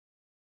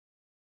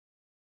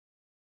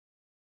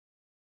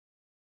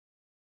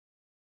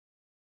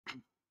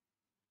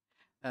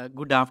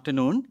Good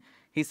afternoon.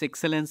 His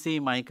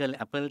Excellency Michael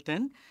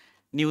Appleton,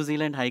 New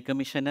Zealand High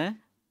Commissioner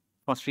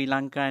for Sri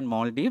Lanka and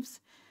Maldives.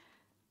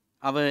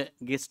 Our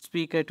guest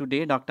speaker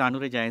today, Dr.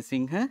 Anura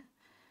Jayasinghe,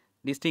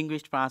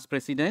 distinguished past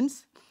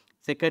presidents,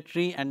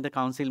 secretary and the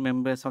council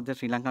members of the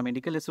Sri Lanka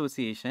Medical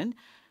Association,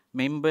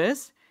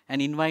 members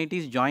and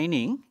invitees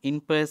joining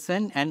in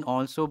person and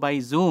also by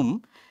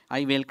Zoom.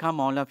 I welcome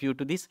all of you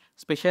to this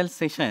special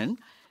session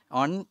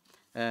on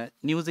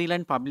New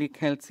Zealand public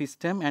health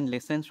system and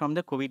lessons from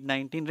the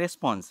COVID-19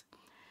 response.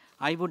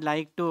 I would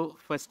like to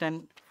first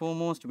and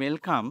foremost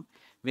welcome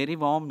very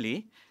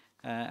warmly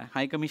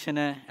High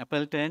Commissioner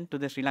Appleton to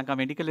the Sri Lanka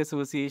Medical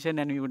Association,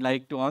 and we would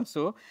like to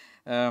also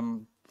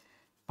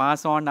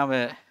pass on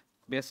our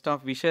best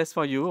of wishes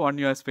for you on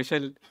your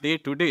special day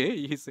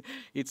today.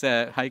 It's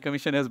a High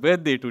Commissioner's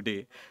birthday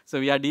today. So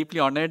we are deeply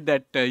honored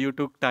that you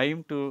took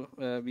time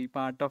to be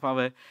part of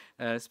our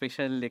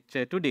special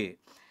lecture today.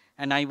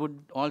 And I would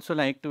also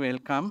like to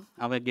welcome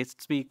our guest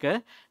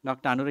speaker,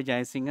 Dr. Anura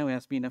Jayasinghe, who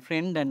has been a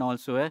friend and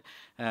also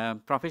a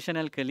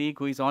professional colleague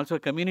who is also a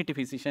community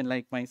physician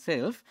like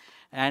myself.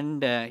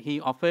 And he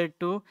offered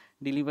to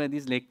deliver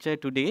this lecture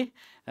today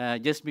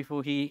just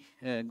before he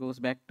goes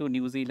back to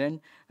New Zealand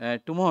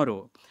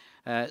tomorrow.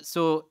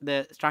 So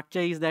the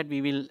structure is that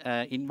we will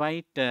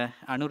invite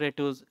Anura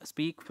to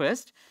speak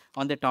first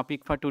on the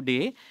topic for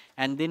today,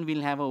 and then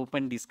we'll have an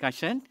open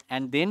discussion,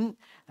 and then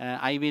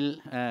I will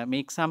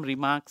make some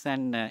remarks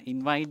and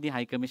invite the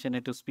High Commissioner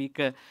to speak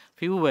a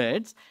few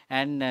words.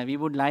 And we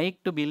would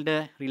like to build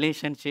a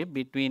relationship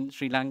between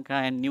Sri Lanka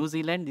and New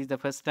Zealand. This is the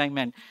first time,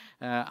 and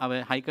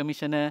our High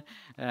Commissioner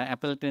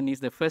Appleton is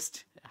the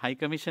first High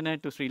Commissioner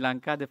to Sri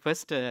Lanka, the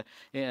first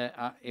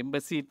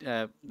embassy,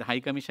 the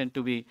High Commission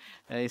to be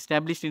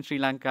established in Sri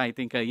Lanka, I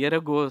think a year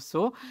ago or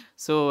so.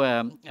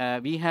 So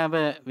we have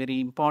a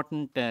very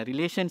important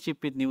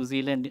relationship with New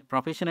Zealand,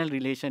 professional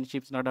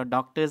relationships. Not our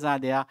doctors are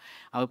there,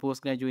 our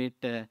postgraduate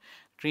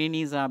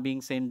trainees are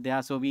being sent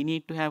there. So we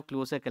need to have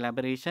closer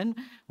collaboration,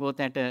 both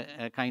at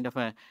a kind of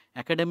a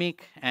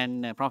academic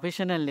and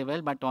professional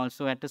level, but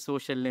also at a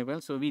social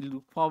level. So we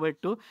look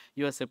forward to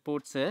your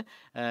support, sir,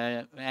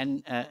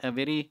 and a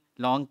very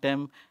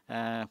long-term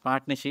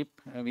partnership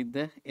with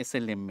the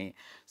SLMA.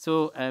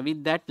 So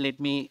with that, let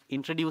me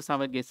introduce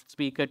our guest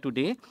speaker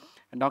today.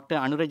 Dr.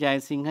 Anura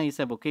Jayasinghe is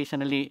a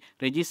vocationally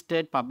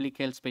registered public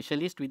health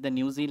specialist with the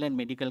New Zealand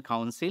Medical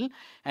Council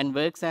and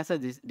works as a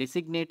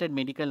designated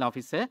medical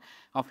officer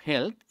of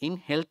health in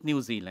Health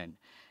New Zealand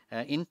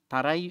in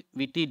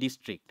Tarai-Viti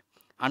district.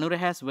 Anura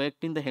has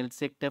worked in the health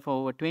sector for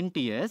over 20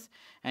 years,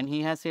 and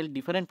he has held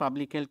different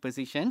public health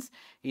positions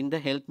in the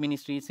health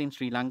ministries in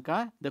Sri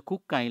Lanka, the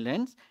Cook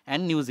Islands,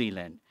 and New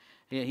Zealand.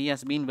 He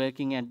has been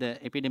working at the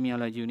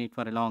epidemiology unit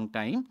for a long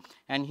time,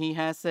 and he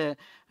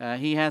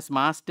has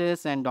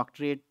master's and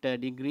doctorate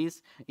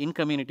degrees in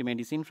community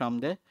medicine from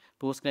the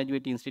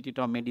Postgraduate Institute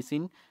of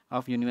Medicine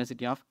of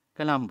University of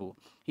Colombo.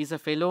 He is a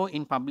fellow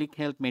in public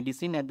health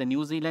medicine at the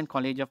New Zealand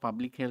College of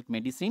Public Health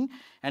Medicine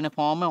and a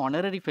former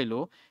honorary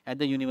fellow at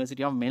the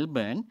University of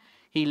Melbourne.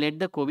 He led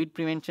the COVID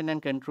prevention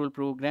and control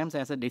programs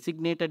as a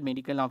designated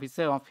medical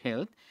officer of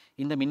health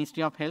in the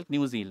Ministry of Health,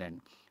 New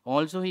Zealand.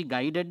 Also, he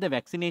guided the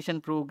vaccination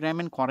program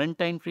and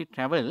quarantine-free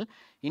travel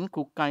in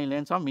Cook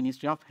Islands of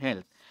Ministry of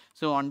Health.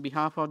 So, on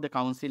behalf of the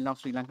Council of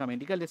Sri Lanka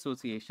Medical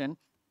Association,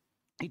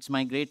 it's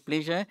my great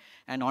pleasure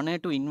and honor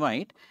to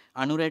invite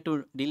Anura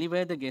to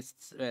deliver the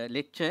guest's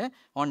lecture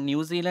on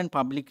New Zealand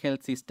public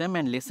health system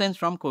and lessons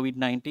from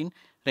COVID-19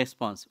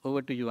 response.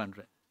 Over to you,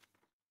 Anura.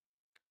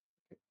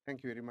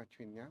 Thank you very much,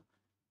 Vinya.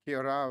 Kia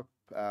ora,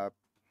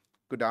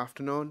 good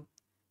afternoon,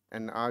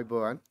 and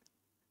Aiboan.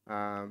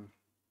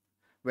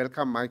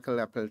 Welcome,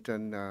 Michael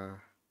Appleton.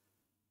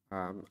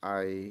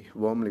 I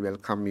warmly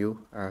welcome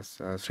you as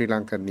a Sri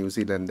Lankan New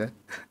Zealander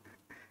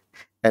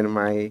and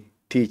my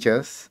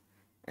teachers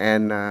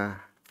and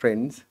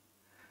friends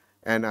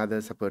and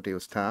other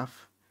supportive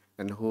staff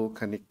and who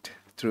connect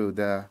through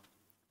the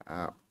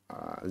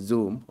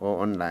Zoom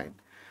or online.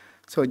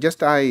 So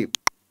just I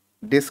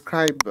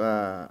describe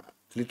a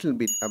little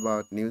bit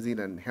about New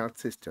Zealand health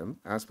system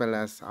as well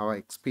as our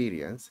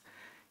experience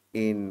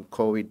in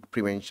COVID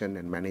prevention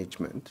and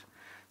management.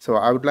 So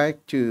I would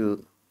like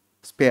to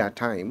spare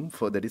time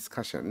for the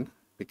discussion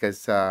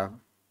because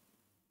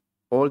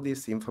all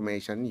this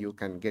information you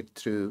can get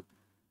through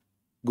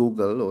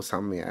Google or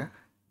somewhere,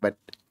 but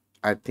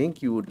I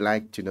think you would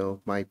like to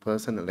know my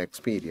personal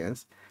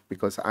experience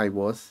because I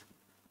was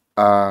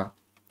a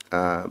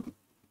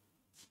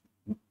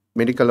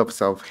medical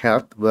officer of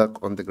health,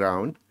 work on the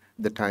ground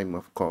the time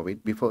of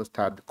COVID, before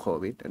start the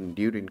COVID and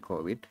during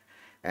COVID,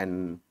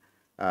 and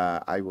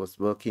I was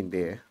working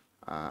there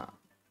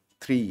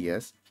 3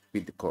 years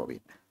with the COVID.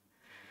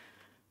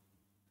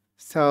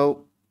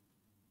 So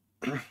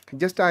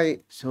just I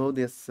show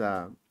this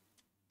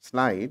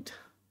slide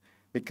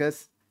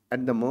because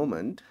at the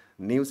moment,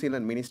 New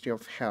Zealand Ministry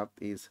of Health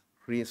is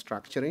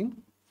restructuring.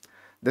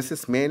 This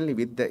is mainly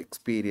with the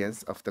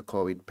experience of the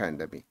COVID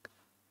pandemic.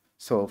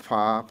 So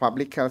for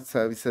public health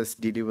services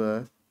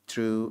delivered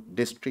through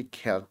district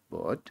health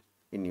board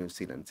in New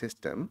Zealand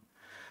system,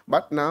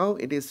 but now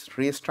it is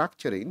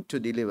restructuring to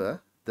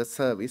deliver the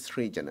service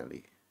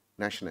regionally,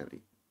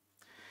 nationally.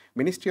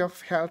 Ministry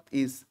of Health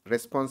is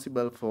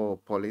responsible for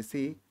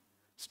policy,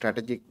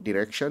 strategic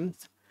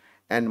directions,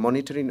 and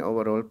monitoring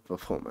overall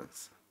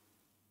performance.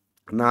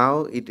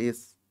 Now it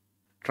is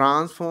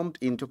transformed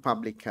into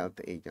public health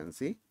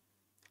agency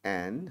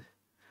and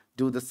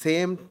do the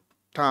same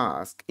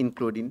task,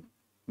 including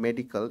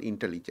medical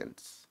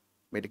intelligence.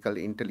 Medical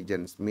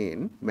intelligence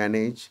means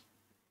manage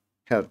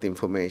health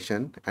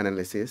information,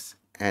 analysis,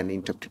 and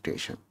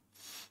interpretation.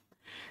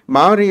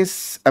 Maori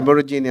is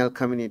Aboriginal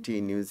community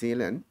in New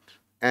Zealand,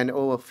 and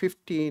over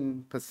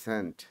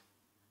 15%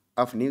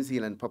 of New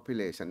Zealand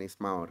population is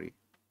Maori.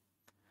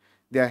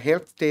 Their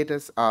health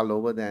status are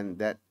lower than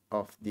that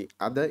of the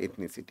other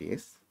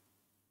ethnicities.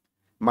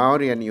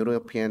 Maori and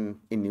European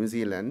in New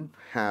Zealand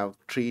have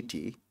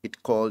treaty, it's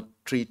called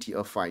Treaty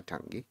of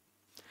Waitangi.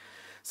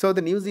 So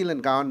the New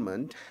Zealand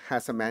government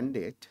has a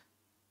mandate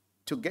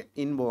to get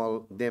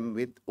involved them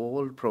with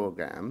all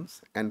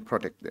programs and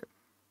protect them.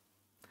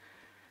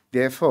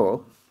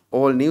 Therefore,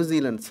 all New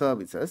Zealand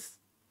services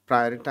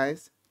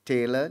prioritize,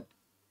 tailored,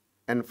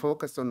 and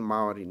focus on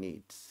Maori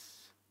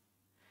needs.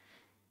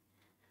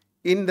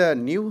 In the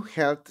new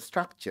health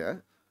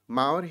structure,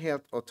 Maori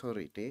Health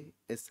Authority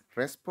is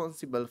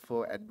responsible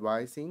for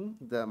advising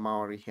the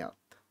Maori health.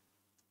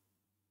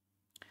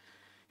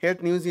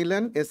 Health New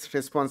Zealand is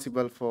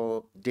responsible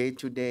for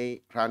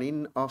day-to-day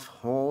running of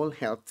whole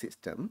health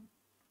system.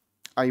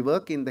 I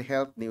work in the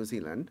Health New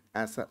Zealand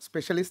as a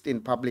specialist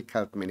in public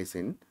health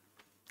medicine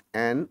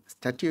and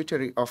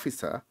statutory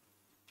officer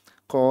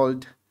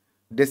called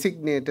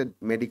Designated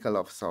Medical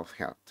Officer of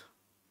Health.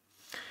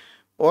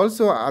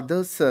 Also,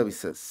 other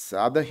services,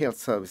 other health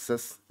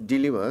services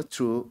deliver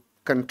through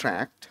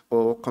contract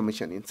or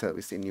commissioning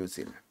service in New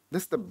Zealand.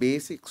 This is the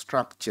basic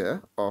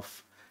structure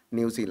of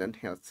New Zealand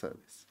Health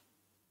Service.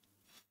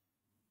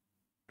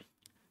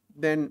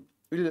 Then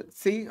we'll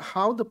see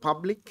how the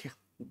public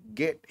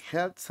get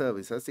health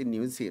services in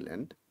New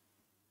Zealand,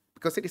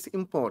 because it is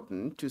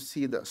important to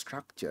see the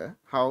structure,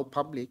 how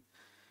public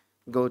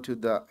go to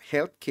the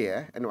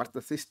healthcare and what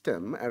the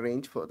system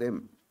arrange for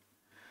them.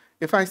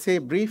 If I say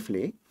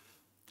briefly,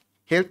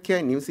 healthcare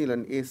in New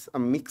Zealand is a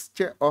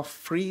mixture of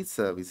free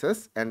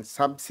services and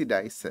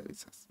subsidized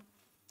services,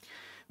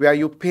 where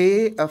you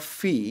pay a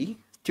fee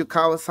to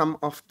cover some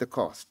of the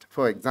cost.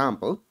 For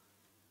example,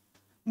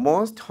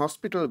 most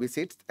hospital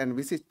visits and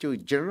visits to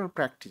general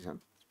practitioner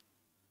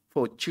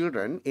for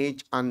children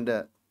aged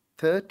under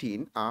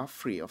 13 are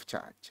free of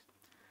charge.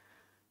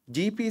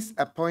 GP's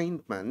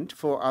appointment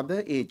for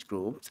other age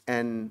groups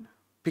and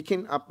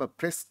picking up a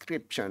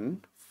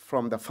prescription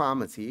from the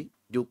pharmacy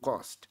do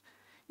cost,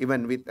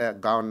 even with a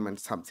government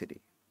subsidy.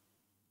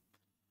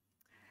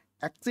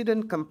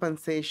 Accident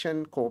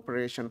Compensation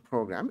Corporation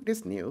Program, it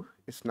is new,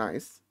 it's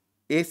nice.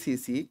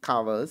 ACC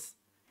covers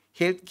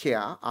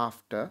healthcare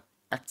after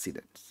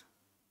accidents.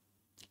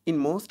 In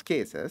most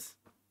cases,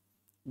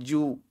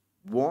 you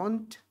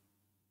won't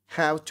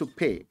have to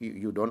pay,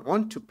 you don't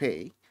want to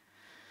pay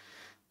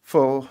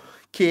for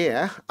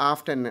care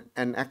after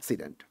an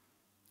accident.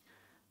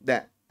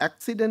 The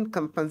Accident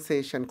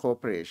Compensation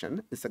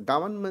Corporation is a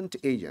government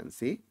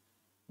agency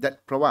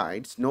that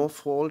provides no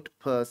fault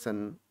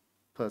personal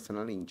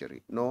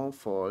injury. No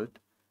fault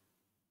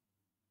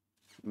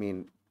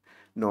mean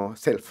no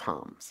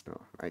self-harms,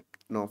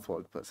 no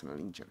fault personal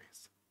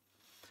injuries.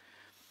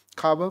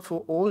 Cover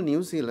for all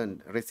New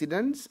Zealand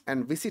residents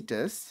and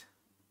visitors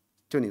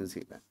to New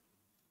Zealand.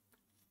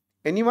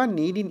 Anyone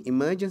needing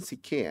emergency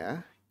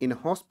care in a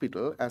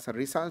hospital as a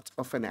result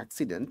of an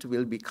accident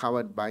will be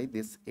covered by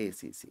this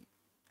ACC.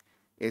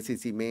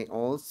 ACC may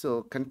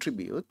also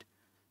contribute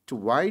to a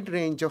wide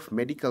range of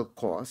medical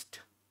costs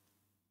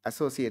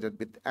associated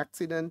with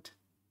accident,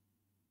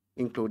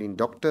 including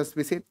doctor's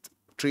visits,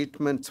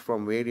 treatments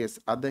from various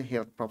other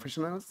health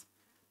professionals,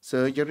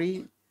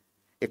 surgery,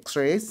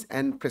 x-rays,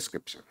 and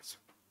prescriptions.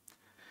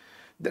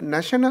 The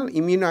National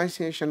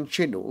Immunization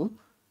Schedule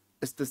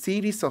is the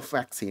series of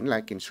vaccines,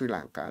 like in Sri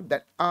Lanka,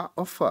 that are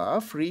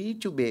offered free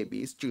to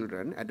babies,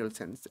 children,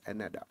 adolescents,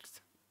 and adults.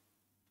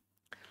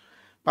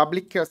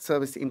 Public health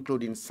service,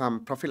 including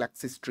some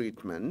prophylaxis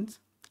treatments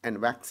and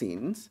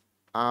vaccines,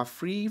 are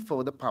free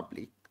for the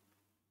public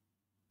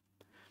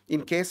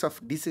in case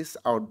of disease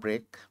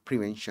outbreak,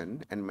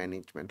 prevention, and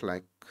management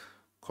like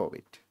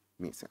COVID,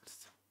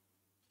 measles.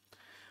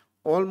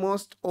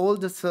 Almost all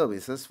the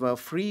services were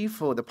free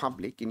for the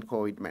public in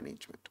COVID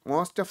management.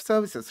 Most of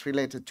services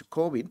related to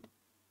COVID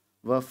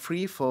were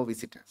free for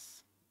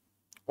visitors.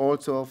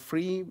 Also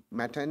free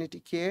maternity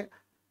care,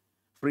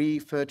 free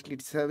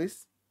fertility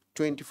service,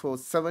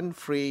 24/7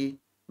 free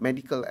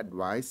medical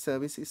advice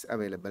services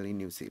available in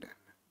New Zealand.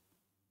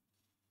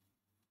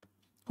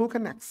 Who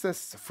can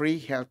access free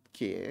health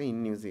care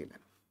in New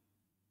Zealand?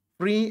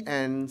 Free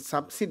and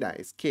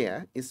subsidized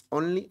care is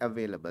only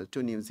available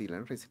to New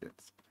Zealand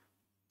residents,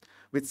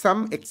 with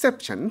some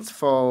exceptions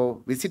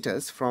for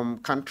visitors from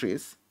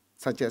countries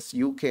such as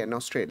UK and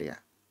Australia.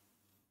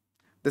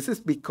 This is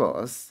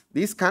because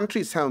these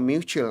countries have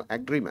mutual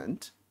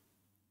agreement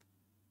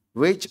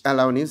which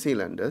allow New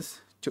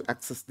Zealanders to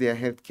access their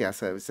healthcare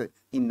services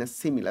in a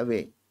similar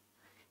way.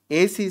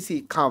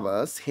 ACC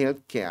covers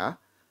healthcare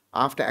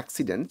after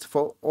accidents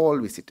for all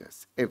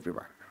visitors,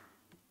 everyone.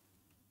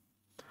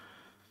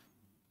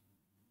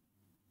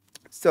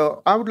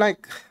 So I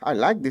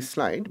like this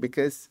slide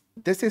because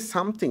this is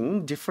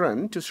something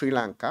different to Sri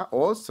Lanka.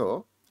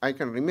 Also, I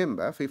can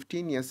remember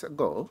 15 years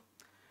ago,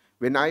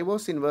 when I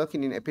was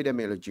working in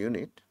epidemiology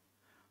unit,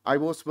 I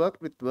was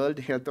worked with World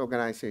Health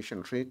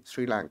Organization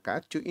Sri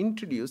Lanka to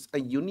introduce a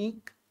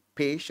unique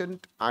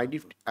patient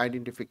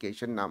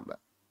identification number.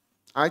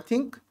 I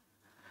think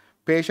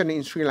patient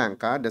in Sri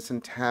Lanka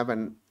doesn't have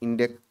an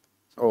index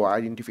or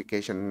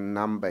identification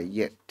number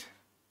yet.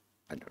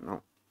 I don't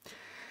know.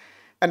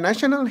 A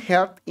national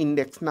health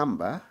index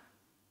number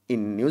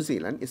in New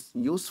Zealand is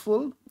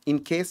useful in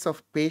case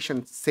of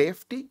patient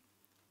safety,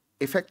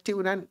 effective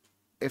and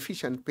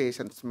efficient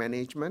patient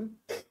management,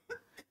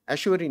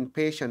 assuring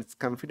patients'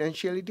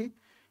 confidentiality,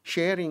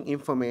 sharing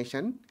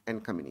information,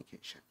 and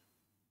communication.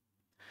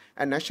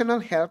 A national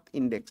health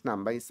index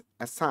number is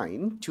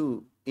assigned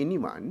to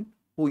anyone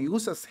who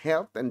uses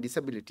health and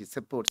disability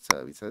support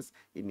services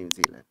in New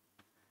Zealand.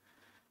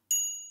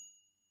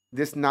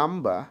 This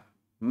number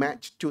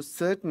matched to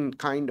certain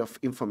kind of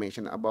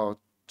information about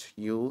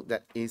you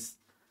that is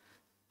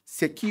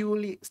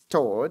securely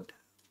stored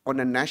on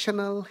a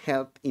national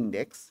health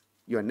index: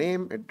 your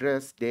name,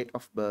 address, date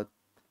of birth,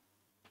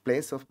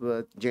 place of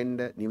birth,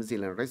 gender, New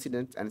Zealand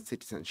residence, and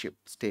citizenship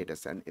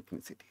status and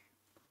ethnicity.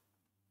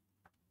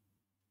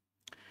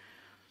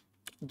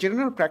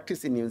 General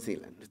practice in New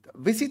Zealand.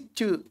 Visit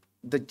to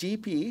the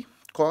GP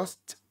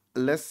costs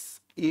less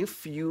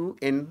if you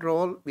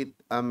enroll with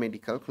a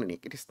medical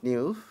clinic. It is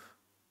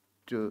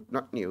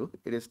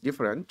it is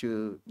different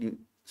to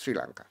Sri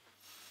Lanka.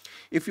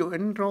 If you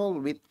enroll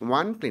with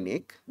one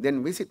clinic,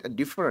 then visit a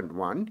different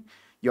one,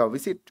 your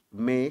visit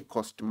may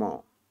cost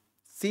more.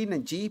 Seeing a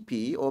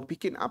GP or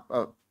picking up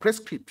a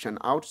prescription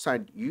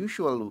outside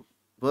usual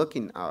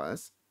working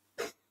hours,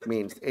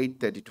 means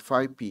 8:30 to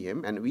 5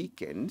 p.m. and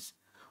weekends,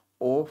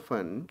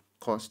 often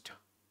cost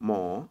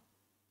more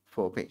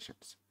for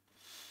patients.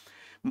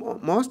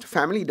 Most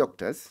family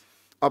doctors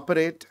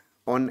operate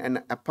on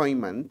an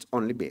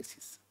appointment-only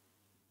basis,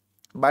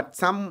 but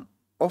some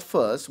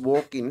offers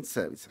walk-in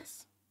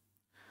services.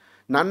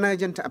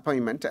 Non-urgent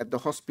appointment at the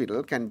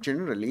hospital can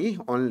generally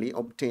only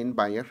obtain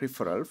by a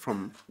referral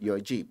from your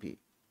GP.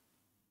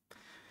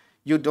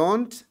 You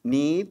don't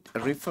need a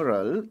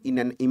referral in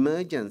an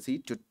emergency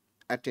to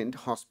attend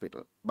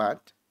hospital,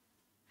 but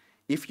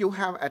if you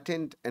have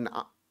attended an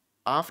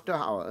after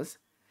hours,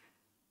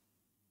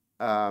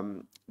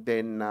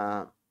 then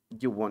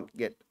you won't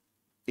get,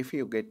 if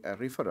you get a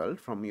referral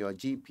from your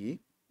GP,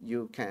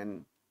 you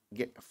can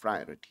get a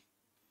priority.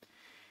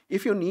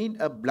 If you need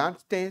a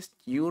blood test,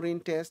 urine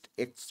test,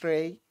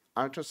 X-ray,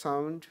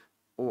 ultrasound,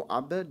 or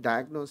other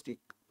diagnostic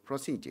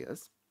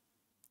procedures,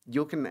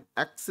 you can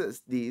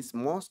access these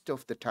most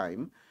of the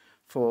time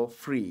for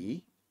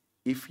free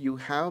if you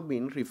have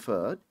been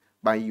referred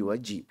by your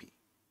GP.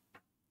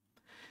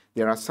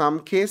 There are some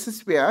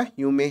cases where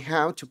you may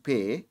have to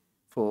pay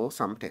for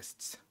some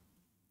tests.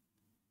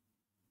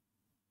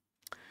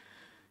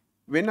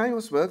 When I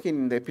was working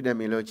in the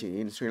epidemiology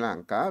in Sri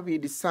Lanka, we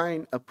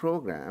designed a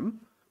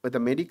program with a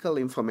medical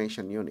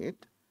information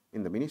unit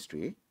in the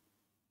ministry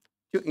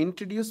to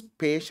introduce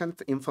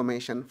patient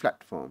information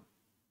platform.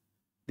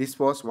 This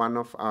was one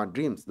of our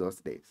dreams those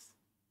days.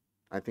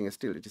 I think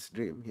still it is a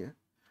dream here.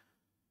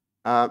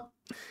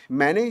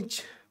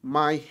 Manage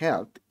My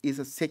Health is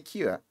a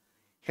secure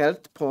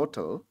health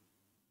portal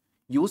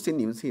used in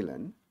New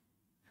Zealand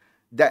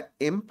that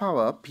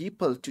empower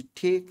people to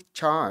take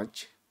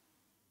charge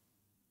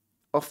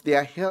of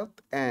their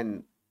health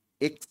and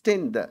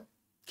extend the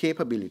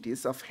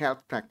capabilities of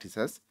health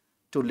practices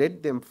to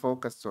let them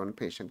focus on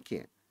patient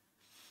care.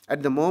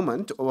 At the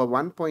moment, over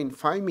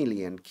 1.5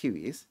 million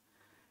Kiwis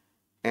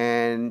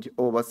and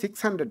over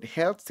 600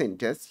 health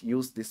centers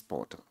use this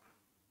portal.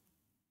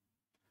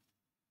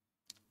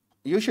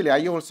 Usually,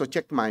 I also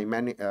check my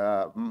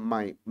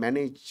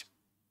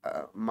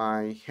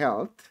my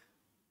health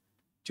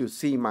to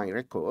see my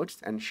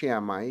records and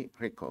share my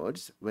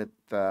records with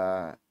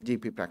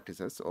GP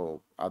practices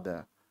or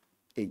other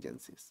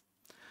agencies.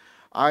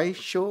 I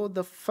show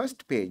the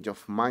first page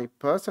of my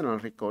personal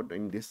record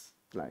in this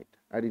slide.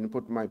 I didn't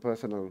put my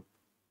personal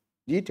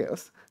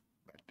details,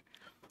 but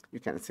you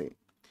can see.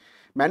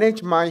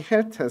 Manage My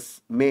Health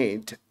has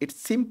made it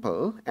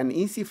simple and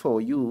easy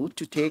for you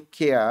to take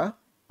care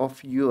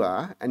of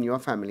your and your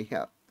family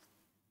health.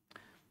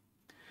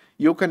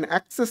 You can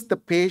access the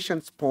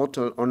patient's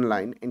portal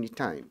online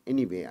anytime,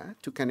 anywhere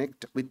to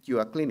connect with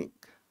your clinic.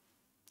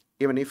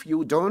 Even if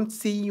you don't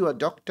see your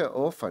doctor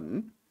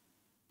often,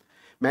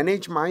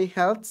 Manage My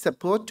Health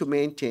support to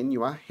maintain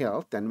your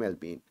health and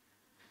well-being.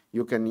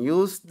 You can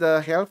use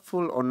the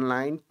helpful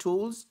online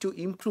tools to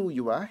improve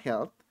your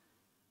health,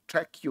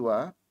 track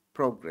your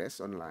progress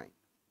online.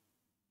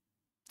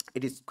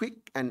 It is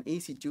quick and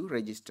easy to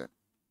register.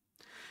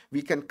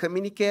 We can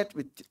communicate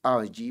with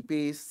our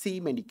GPs, see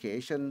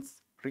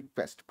medications,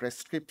 request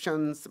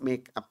prescriptions,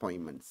 make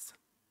appointments.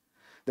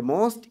 The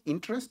most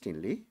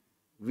interestingly,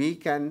 we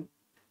can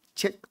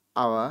check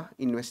our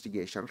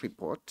investigation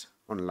report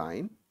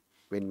online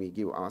when we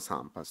give our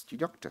samples to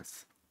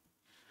doctors.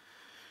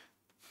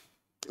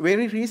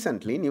 Very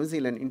recently, New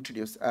Zealand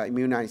introduced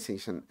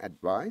immunization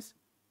advice.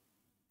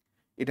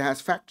 It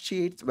has fact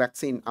sheets,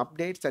 vaccine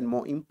updates, and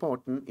more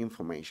important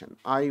information.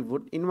 I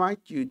would invite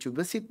you to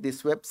visit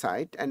this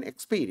website and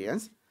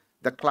experience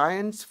the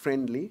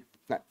client-friendly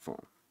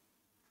platform.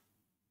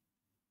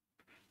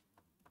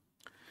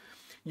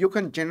 You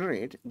can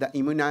generate the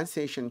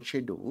immunization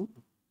schedule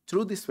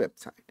through this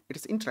website. It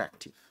is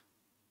interactive.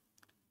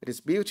 It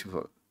is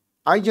beautiful.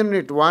 I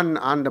generate one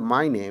under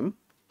my name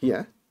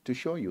here to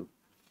show you.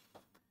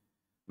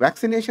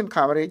 Vaccination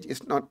coverage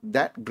is not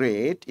that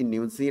great in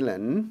New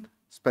Zealand,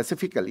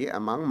 specifically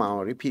among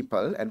Maori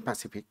people and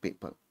Pacific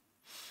people.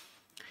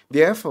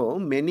 Therefore,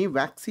 many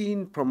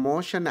vaccine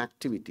promotion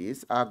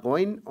activities are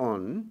going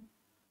on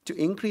to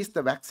increase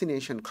the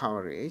vaccination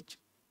coverage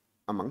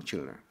among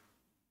children.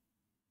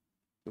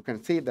 You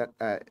can see that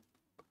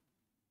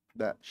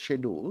the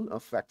schedule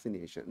of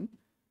vaccination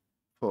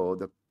for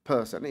the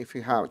person. If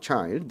you have a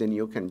child, then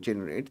you can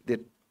generate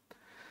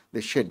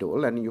the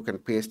schedule and you can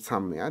paste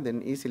somewhere.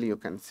 Then easily you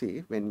can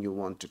see when you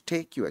want to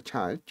take your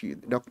child to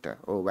the doctor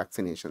or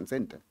vaccination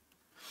center.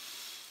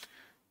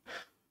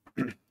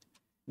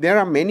 There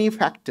are many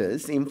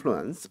factors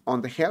influence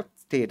on the health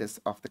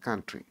status of the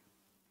country.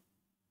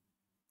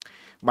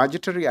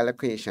 Budgetary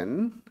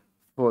allocation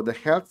for the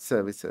health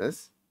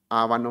services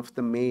are one of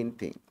the main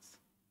things.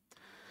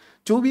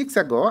 2 weeks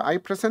ago, I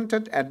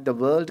presented at the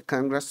World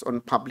Congress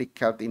on Public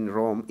Health in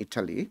Rome,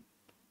 Italy.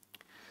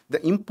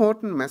 The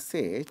important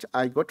message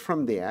I got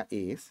from there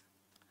is,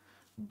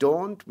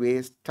 don't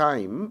waste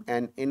time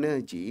and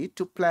energy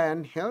to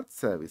plan health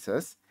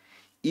services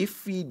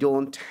if we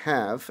don't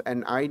have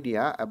an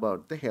idea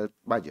about the health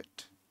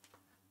budget.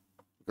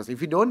 Because if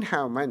we don't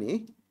have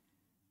money,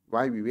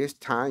 why we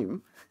waste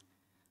time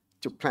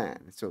to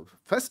plan? So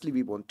firstly,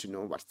 we want to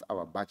know what's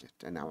our budget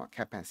and our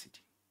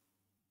capacity.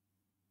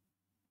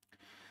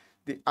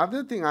 The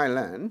other thing I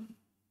learned,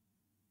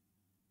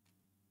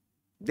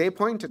 they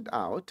pointed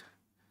out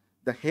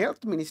the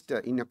health minister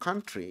in a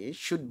country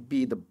should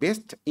be the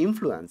best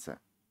influencer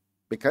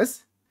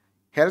because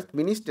health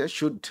minister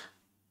should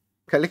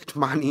collect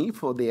money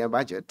for their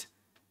budget.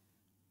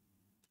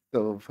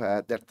 So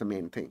that's the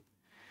main thing.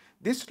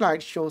 This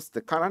slide shows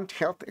the current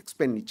health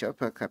expenditure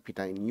per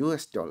capita in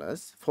US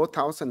dollars,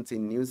 4,000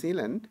 in New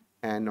Zealand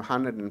and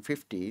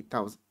 150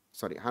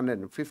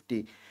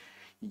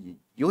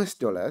 US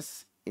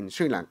dollars in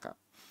Sri Lanka.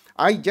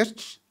 I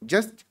just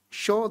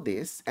show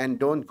this and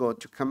don't go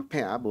to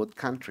compare both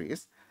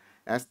countries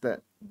as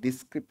the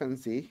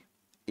discrepancy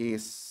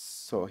is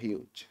so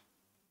huge.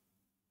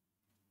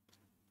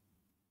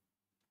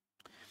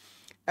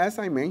 As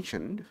I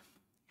mentioned,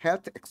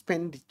 health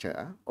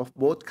expenditure of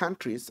both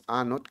countries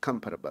are not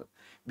comparable.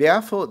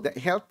 Therefore, the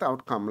health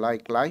outcome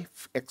like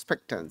life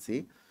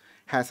expectancy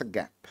has a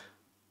gap.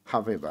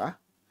 However,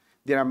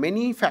 there are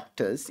many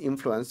factors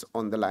influence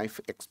on the life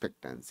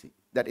expectancy.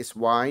 That is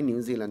why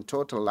New Zealand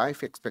total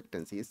life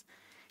expectancy is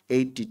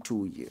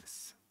 82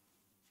 years.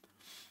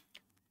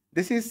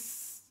 This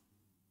is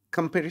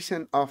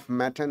comparison of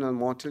maternal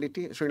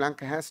mortality. Sri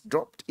Lanka has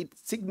dropped it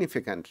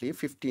significantly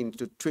 15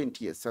 to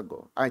 20 years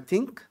ago. I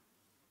think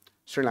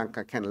Sri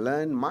Lanka can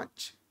learn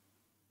much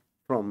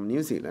from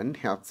New Zealand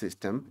health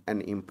system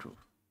and improve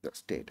the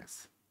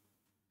status.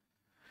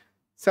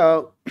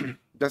 So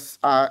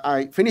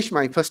I finished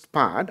my first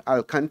part.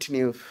 I'll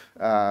continue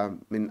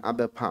in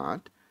other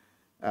part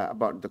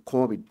about the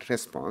COVID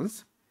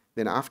response.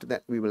 Then after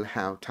that, we will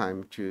have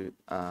time to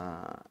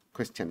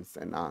questions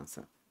and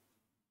answer.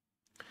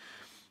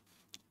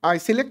 I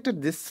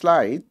selected this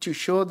slide to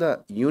show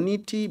the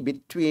unity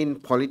between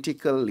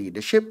political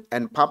leadership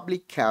and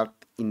public health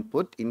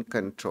input in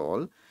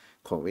control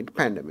COVID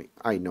pandemic.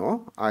 I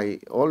know I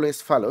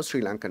always follow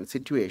Sri Lankan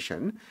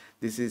situation.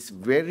 This is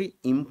very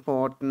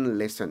important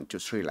lesson to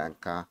Sri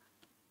Lanka.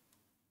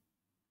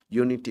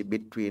 Unity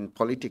between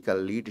political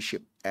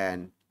leadership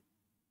and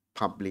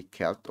public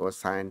health or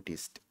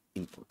scientist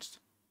inputs.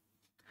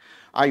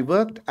 I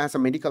worked as a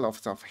medical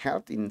officer of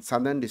health in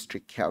Southern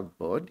District Health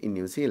Board in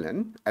New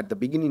Zealand at the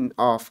beginning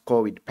of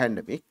COVID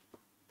pandemic.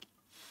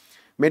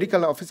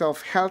 Medical officer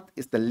of health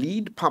is the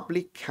lead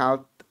public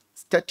health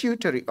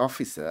statutory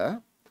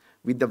officer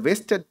with the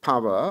vested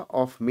power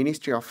of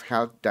Ministry of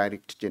Health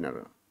Director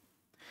General.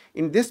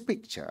 In this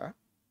picture,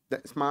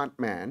 the smart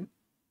man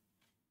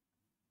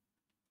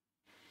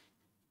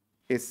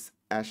is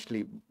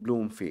Ashley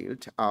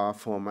Bloomfield, our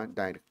former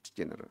Director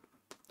General.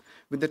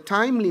 With the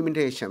time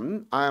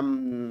limitation,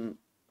 I'm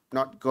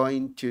not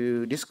going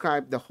to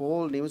describe the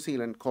whole New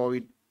Zealand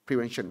COVID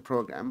prevention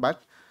program,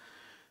 but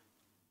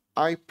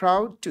I'm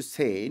proud to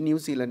say New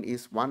Zealand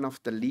is one of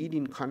the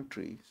leading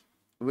countries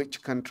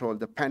which control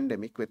the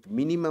pandemic with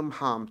minimum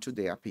harm to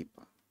their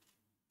people.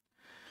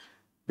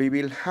 We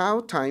will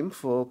have time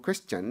for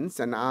questions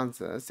and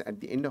answers at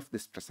the end of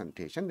this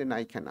presentation. Then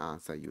I can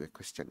answer you a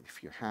question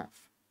if you have.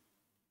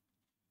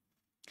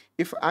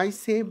 If I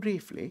say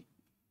briefly,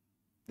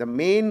 the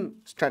main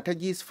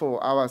strategies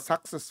for our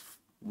success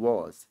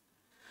was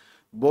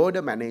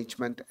border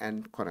management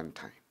and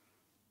quarantine,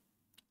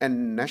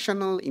 and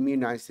national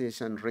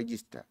immunization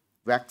register,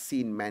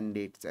 vaccine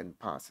mandates and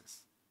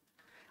passes,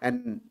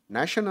 and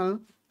national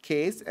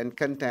case and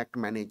contact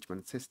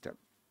management system,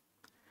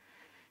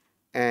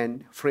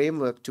 and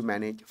framework to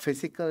manage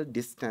physical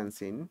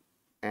distancing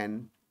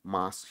and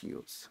mask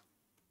use.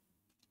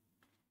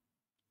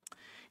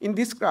 In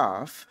this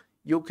graph,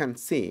 you can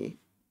see,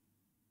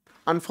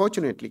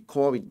 unfortunately,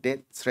 COVID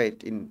death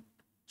rate in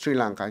Sri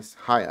Lanka is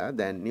higher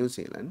than New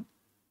Zealand.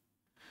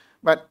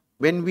 But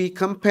when we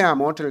compare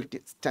mortality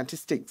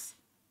statistics,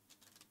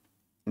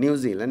 New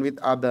Zealand with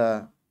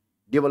other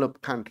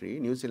developed countries,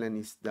 New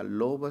Zealand is the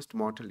lowest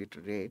mortality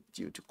rate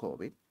due to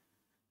COVID,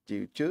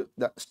 due to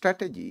the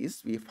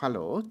strategies we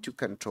follow to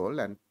control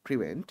and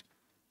prevent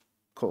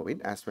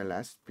COVID as well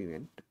as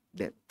prevent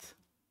death.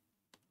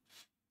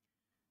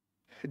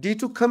 Due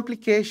to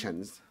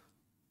complications,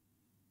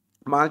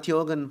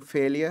 multi-organ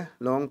failure,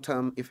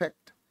 long-term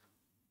effect,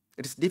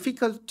 it is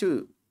difficult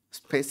to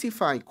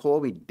specify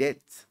COVID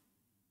deaths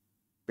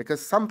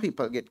because some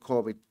people get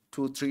COVID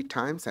 2-3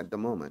 times at the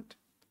moment.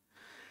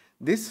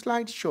 This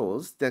slide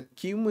shows the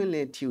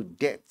cumulative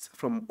deaths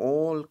from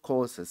all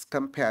causes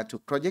compared to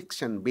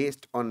projection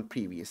based on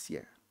previous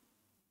year.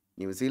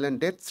 New Zealand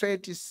death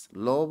rate is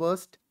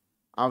lowest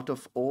out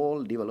of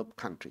all developed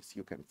countries,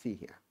 you can see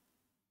here.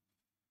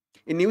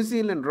 In New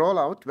Zealand,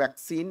 rollout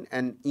vaccine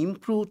and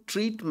improved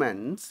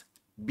treatments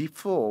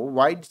before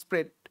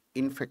widespread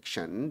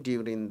infection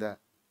during the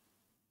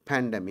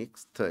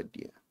pandemic's third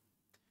year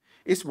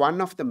is one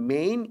of the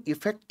main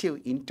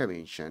effective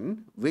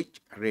intervention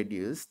which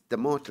reduced the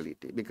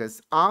mortality,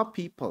 because our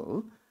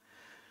people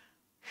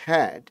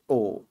had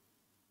or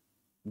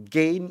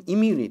gained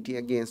immunity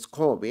against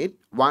COVID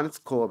once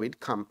COVID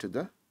come to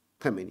the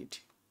community.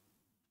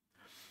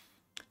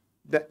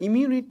 The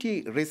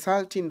immunity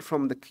resulting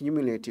from the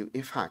cumulative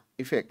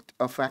effect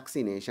of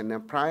vaccination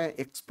and prior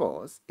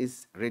expose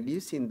is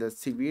reducing the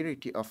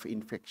severity of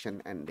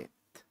infection and death.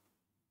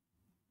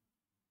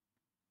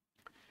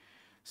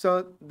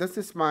 So this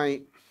is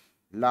my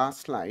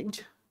last slide.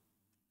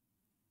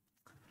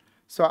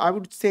 So I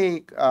would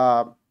say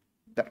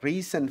the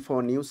reason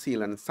for New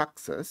Zealand's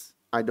success,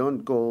 I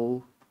don't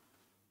go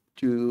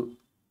to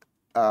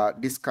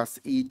discuss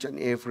each and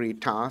every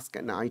task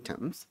and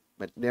items,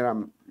 but there are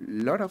a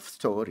lot of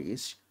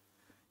stories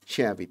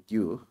share with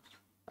you.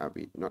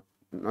 We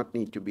not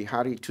need to be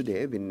hurried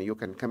today when you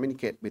can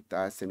communicate with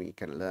us and we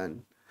can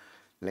learn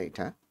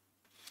later.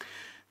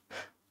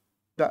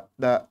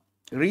 The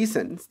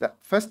reasons, the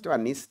first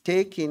one is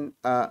taking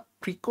a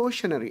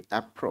precautionary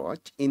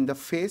approach in the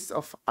face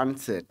of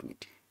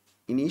uncertainty.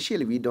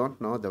 Initially, we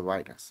don't know the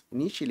virus.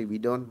 Initially, we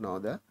don't know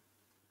the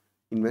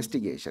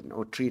investigation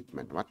or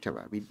treatment,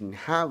 whatever. We didn't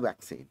have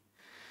vaccine.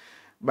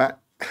 But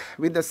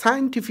with the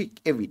scientific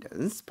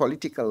evidence,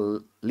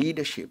 political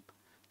leadership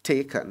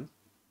taken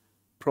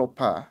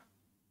proper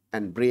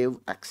and brave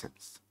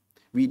actions.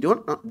 We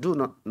do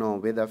not know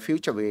whether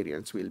future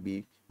variants will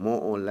be more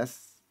or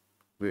less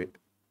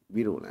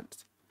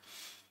virulent.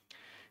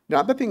 The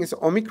other thing is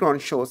Omicron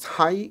shows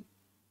high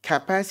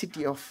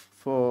capacity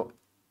for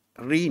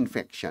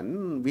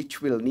reinfection,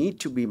 which will need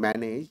to be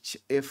managed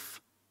if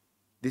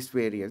these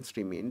variants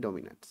remain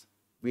dominant.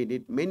 We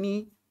did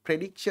many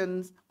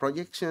predictions,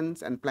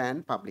 projections, and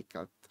planned public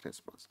health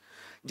response.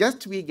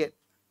 Just we get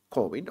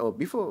COVID, or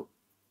before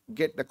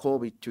get the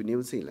COVID to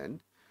New Zealand,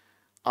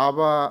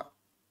 our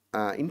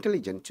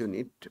intelligence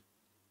unit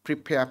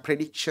prepare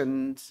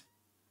predictions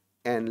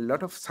and a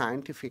lot of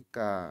scientific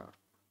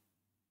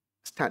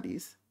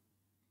studies,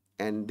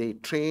 and they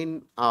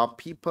train our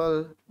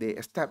people, they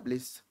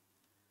establish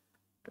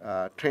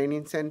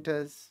training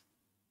centers,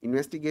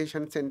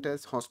 investigation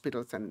centers,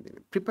 hospitals, and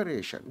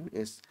preparation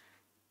is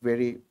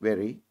very,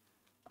 very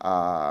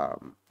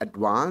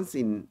advanced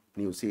in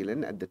New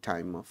Zealand at the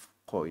time of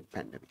COVID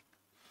pandemic.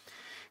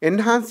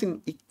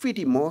 Enhancing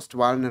equity, most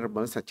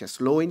vulnerable, such as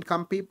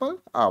low-income people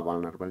are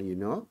vulnerable, you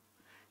know.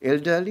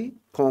 Elderly,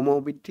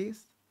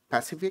 comorbidities,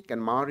 Pacific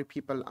and Maori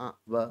people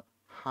were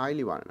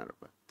highly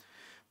vulnerable.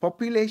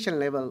 Population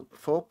level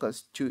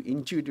focus to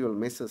individual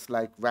measures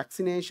like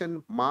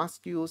vaccination,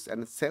 mask use,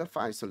 and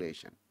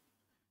self-isolation.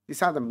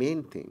 These are the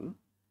main thing.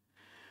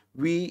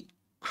 We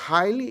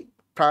highly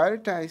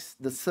prioritize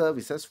the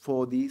services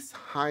for these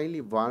highly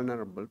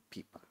vulnerable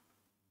people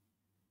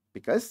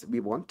because we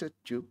wanted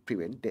to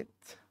prevent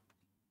death.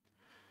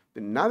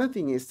 Another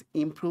thing is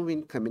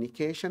improving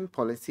communication,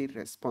 policy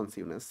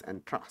responsiveness,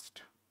 and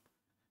trust.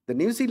 The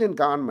New Zealand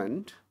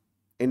government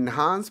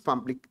enhanced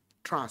public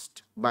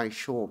trust by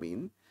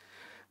showing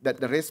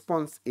that the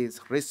response is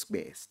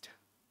risk-based,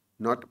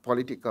 not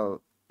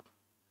political,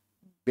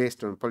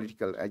 based on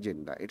political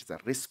agenda. It's a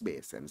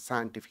risk-based and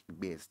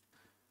scientific-based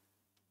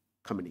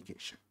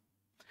communication.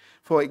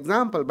 For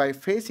example, by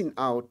phasing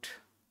out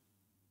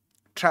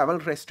travel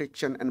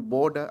restriction and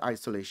border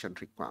isolation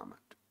requirement.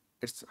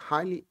 It's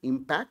highly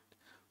impact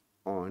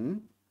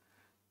on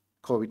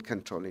COVID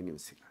control in New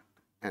Zealand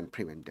and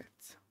prevent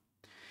deaths.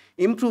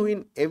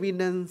 Improving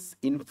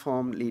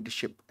evidence-informed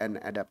leadership and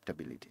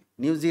adaptability.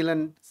 New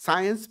Zealand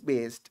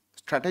science-based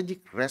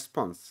strategic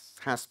response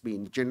has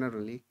been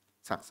generally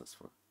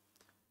successful.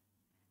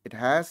 It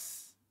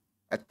has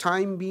at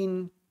time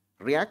been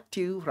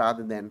reactive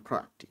rather than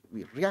proactive.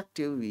 We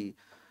reactive, we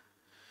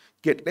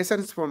get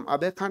lessons from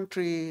other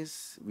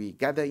countries, we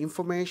gather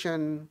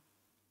information,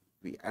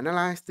 we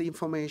analyze the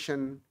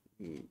information,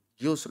 we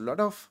use a lot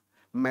of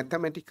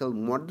mathematical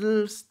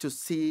models to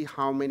see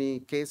how many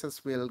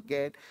cases we'll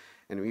get,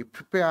 and we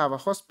prepare our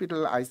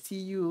hospital,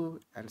 ICU,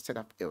 and set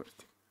up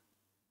everything.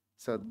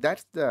 So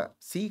that's the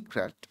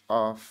secret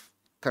of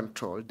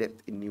control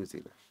death in New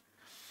Zealand.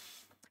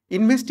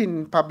 Invest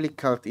in public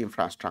health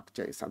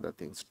infrastructure is other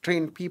things.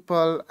 Train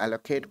people,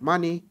 allocate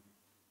money,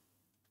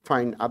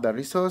 find other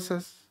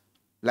resources,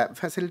 lab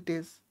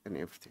facilities, and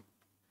everything.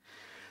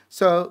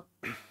 So,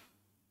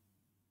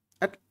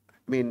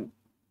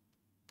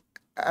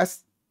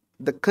 as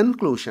the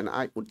conclusion,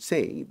 I would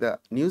say the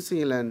New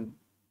Zealand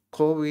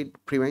COVID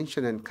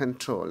prevention and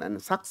control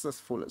and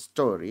successful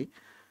story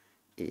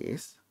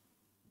is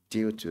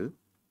due to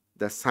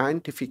the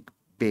scientific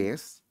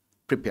based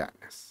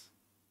preparedness,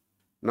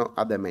 no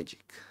other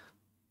magic.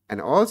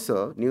 And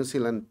also, New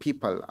Zealand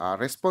people are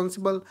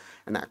responsible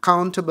and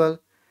accountable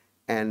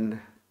and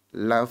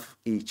love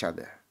each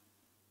other.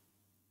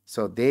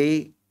 So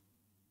they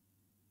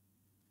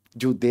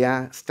do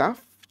their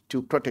stuff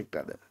to protect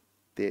others.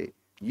 They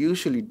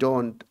usually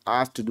don't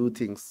ask to do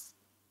things,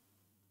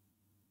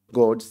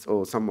 gods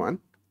or someone.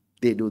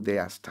 They do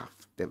their stuff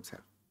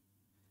themselves.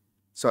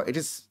 So it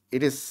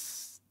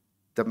is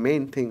the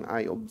main thing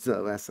I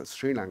observe as a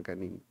Sri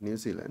Lankan in New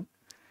Zealand.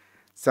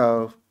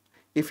 So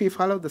if we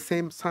follow the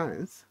same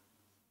science,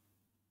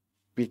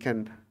 we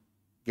can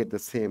get the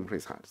same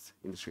results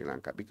in Sri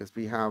Lanka because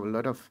we have a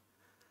lot of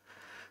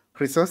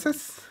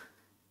resources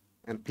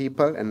and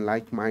people and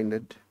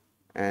like-minded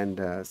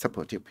and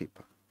supportive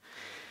people.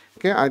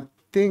 Okay, I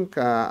think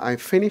I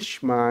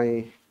finished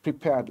my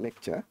prepared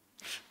lecture.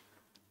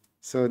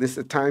 So this is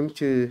the time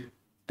to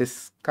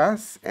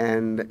discuss,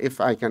 and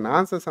if I can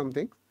answer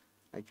something,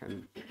 I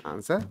can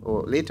answer,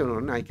 or later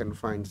on I can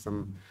find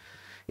some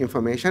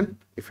information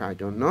if I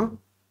don't know,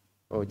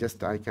 or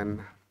just I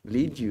can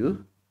lead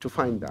you to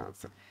find the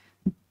answer.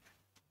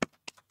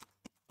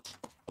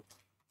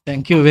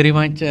 Thank you very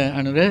much,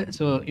 Anura.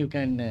 So you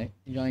can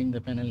join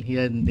the panel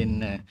here, and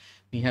then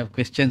we have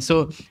questions.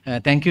 So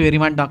thank you very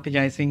much, Dr.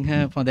 Jai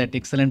Singh, for that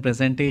excellent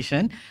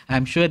presentation.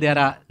 I'm sure there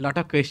are a lot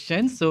of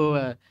questions.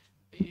 So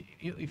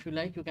if you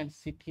like, you can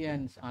sit here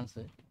and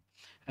answer.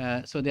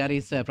 So there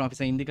is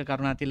Professor Indika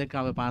Karunatilaka,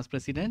 our past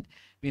president.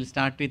 We'll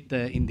start with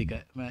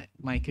Indika.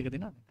 Mic එක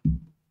දෙනවද?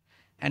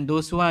 And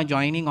those who are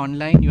joining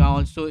online, you are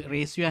also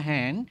raise your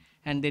hand,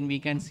 and then we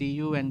can see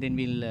you, and then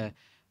we'll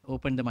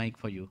open the mic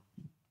for you.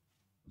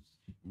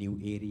 New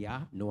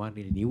area, no one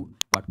really knew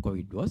what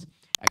COVID was.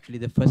 Actually,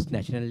 the first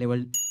national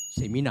level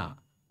seminar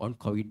on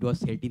COVID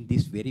was held in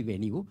this very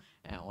venue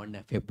on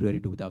February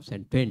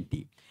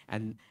 2020.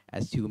 And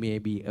as you may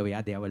be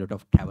aware, there were a lot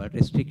of travel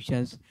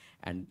restrictions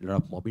and a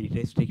lot of mobility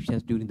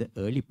restrictions during the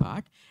early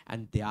part.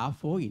 And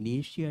therefore,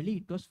 initially,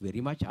 it was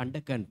very much under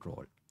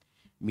control.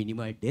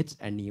 Minimal deaths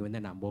and even the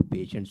number of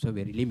patients were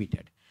very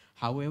limited.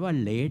 However,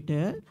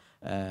 later,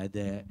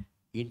 the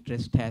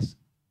interest has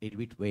a little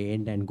bit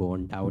waned and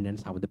gone down, and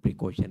some of the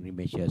precautionary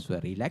measures were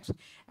relaxed.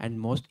 And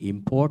most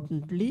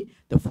importantly,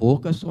 the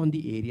focus on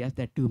the areas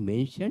that you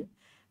mentioned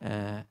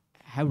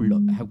have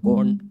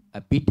gone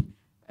a bit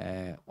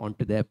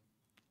onto the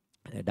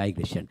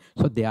digression.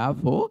 So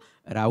therefore,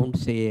 around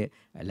say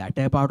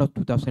latter part of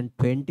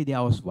 2020,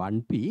 there was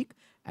one peak,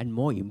 and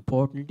more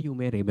importantly, you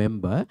may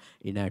remember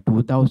in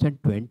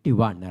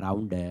 2021,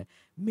 around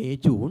May,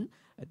 June,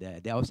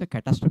 there was a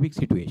catastrophic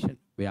situation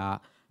where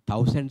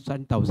thousands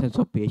and thousands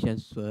of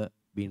patients were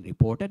being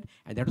reported,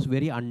 and that was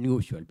very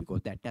unusual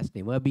because that has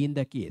never been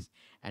the case,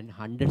 and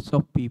hundreds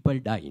of people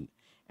dying,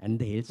 and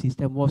the health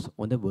system was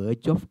on the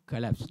verge of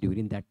collapse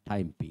during that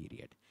time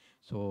period.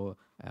 So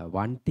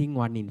one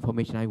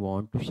information I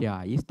want to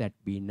share is that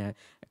being a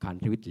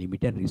country with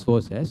limited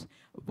resources,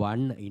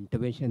 one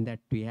intervention that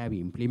we have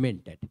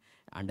implemented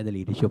under the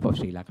leadership of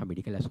Sri Lanka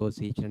Medical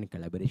Association and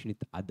collaboration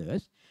with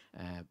others,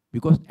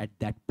 because at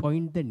that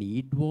point the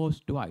need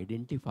was to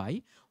identify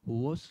who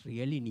was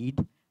really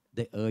need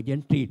the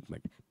urgent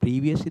treatment.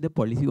 Previously the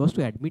policy was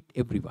to admit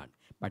everyone,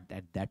 but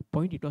at that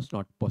point it was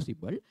not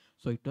possible.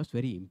 So it was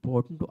very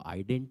important to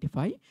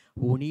identify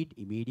who need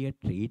immediate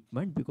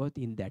treatment, because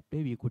in that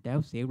way we could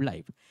have saved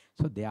life.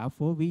 So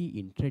therefore we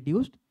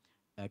introduced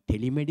a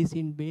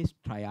telemedicine based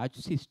triage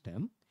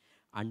system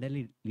under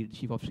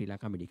leadership of Sri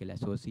Lanka Medical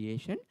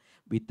Association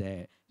with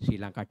the Sri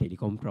Lanka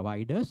telecom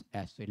providers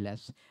as well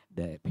as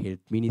the Health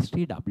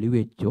Ministry,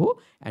 WHO,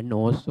 and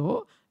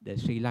also the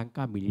Sri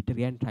Lanka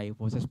military and tri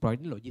forces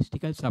providing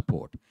logistical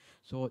support.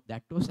 So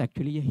that was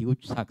actually a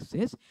huge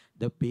success.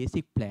 The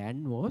basic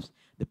plan was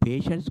the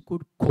patients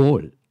could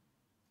call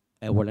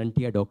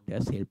volunteer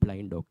doctors,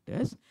 helpline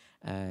doctors,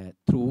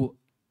 through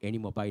any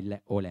mobile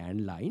or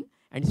landline,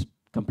 and it's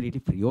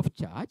completely free of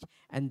charge,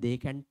 and they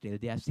can tell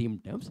their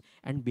symptoms,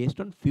 and based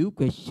on few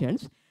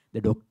questions, the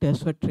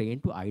doctors were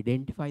trained to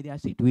identify their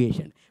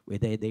situation,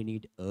 whether they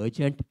need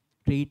urgent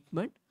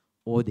treatment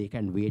or they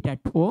can wait at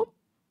home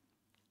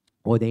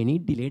or they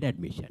need delayed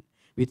admission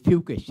with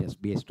few questions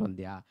based on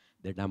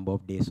the number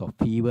of days of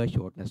fever,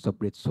 shortness of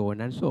breath, so on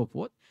and so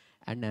forth.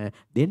 And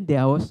then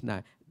there was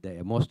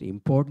the most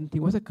important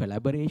thing was a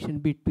collaboration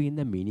between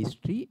the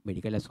ministry,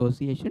 medical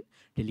association,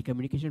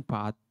 telecommunication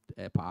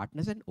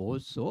partners, and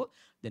also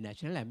the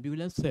National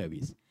Ambulance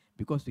Service.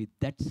 Because with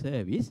that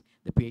service,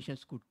 the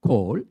patients could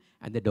call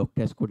and the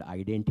doctors could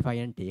identify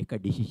and take a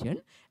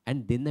decision,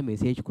 and then the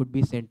message could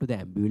be sent to the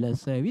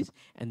ambulance service,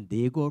 and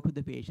they go to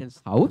the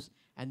patient's house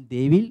and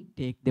they will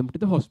take them to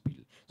the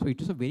hospital. So it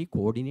was a very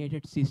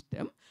coordinated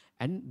system,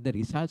 and the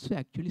results were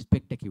actually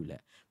spectacular.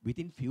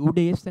 Within few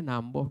days, the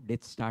number of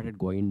deaths started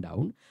going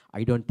down.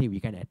 I don't think we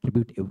can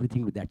attribute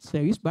everything to that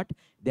service, but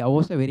there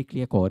was a very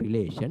clear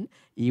correlation.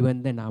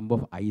 Even the number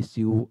of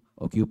ICU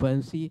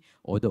occupancy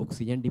or the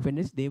oxygen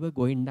dependence, they were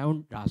going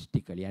down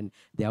drastically, and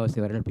there were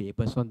several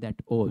papers on that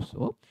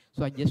also.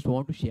 So I just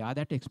want to share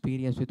that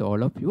experience with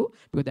all of you,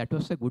 because that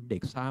was a good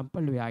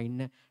example where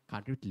in a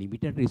country with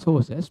limited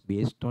resources,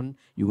 based on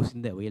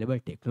using the available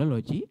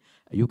technology,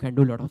 you can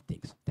do a lot of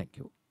things. Thank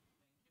you.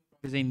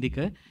 Professor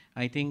Indika,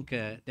 I think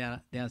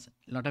there's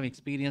a lot of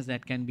experience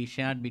that can be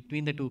shared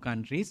between the two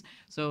countries.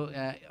 So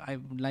I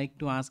would like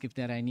to ask if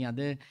there are any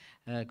other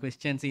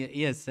questions.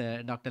 Yes,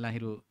 Dr.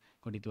 Lahiru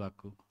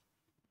Kodituaku.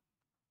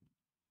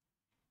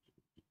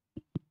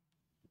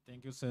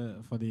 Thank you, sir,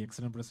 for the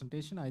excellent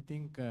presentation. I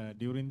think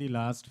during the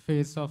last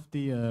phase of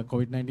the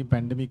COVID-19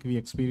 pandemic, we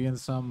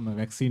experienced some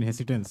vaccine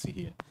hesitancy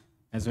here,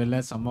 as well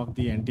as some of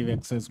the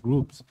anti-vaxxers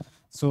groups.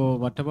 So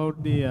what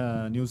about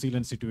the New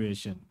Zealand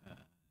situation?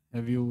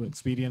 Have you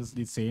experienced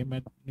the same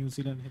at New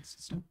Zealand health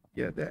system?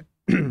 Yeah, that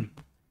is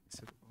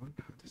it on?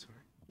 That's all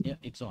right. Yeah,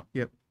 it's on.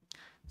 Yep.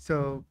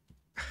 So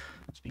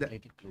Speak the a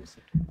little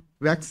closer.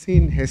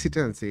 vaccine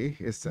hesitancy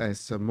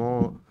is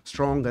more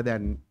stronger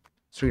than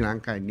Sri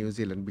Lanka and New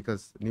Zealand,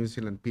 because New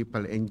Zealand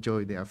people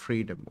enjoy their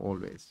freedom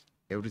always,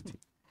 everything,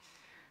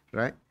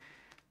 right?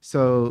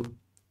 So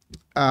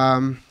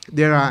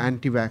there are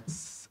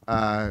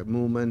anti-vax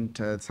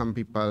movement. Some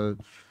people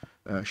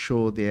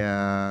show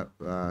their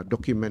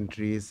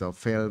documentaries or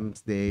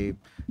films. They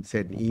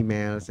send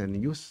emails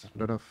and use a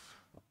lot of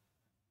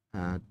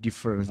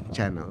different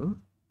channel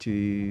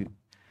to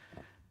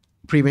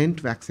prevent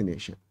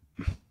vaccination.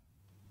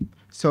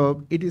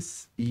 So it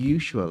is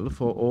usual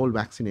for all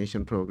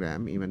vaccination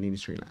program, even in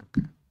Sri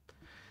Lanka.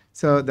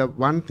 So the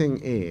one thing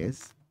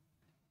is,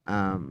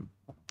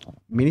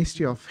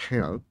 Ministry of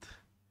Health,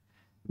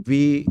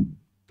 we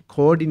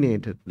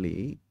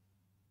coordinatedly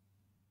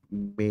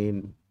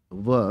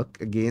work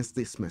against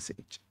this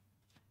message,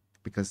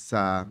 because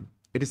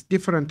it is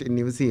different in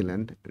New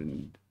Zealand.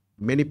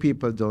 Many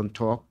people don't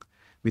talk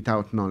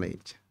without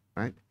knowledge,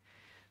 right?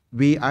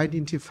 We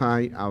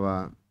identify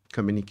our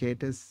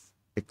communicators,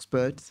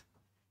 experts,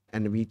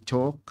 and we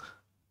talk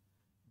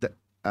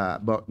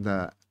about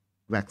the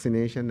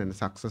vaccination and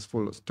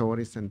successful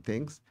stories and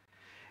things.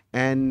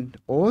 And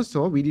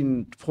also, we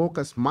didn't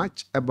focus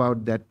much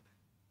about that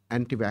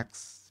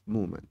anti-vax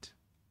movement,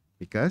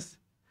 because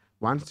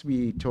once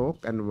we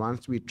talk and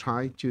once we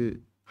try to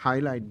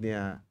highlight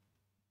their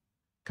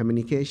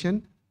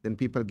communication, then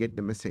people get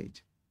the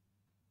message,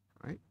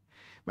 right?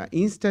 But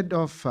instead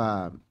of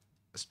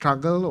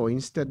struggle or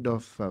instead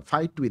of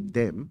fight with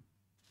them,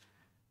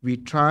 we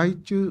try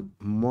to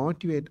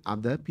motivate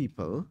other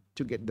people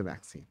to get the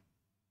vaccine.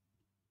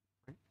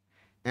 Right?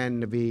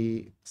 And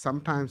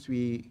sometimes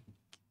we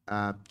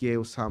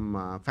gave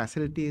some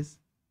facilities,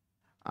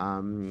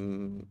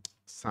 some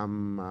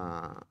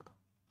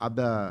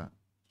other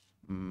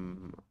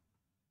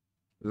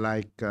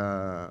like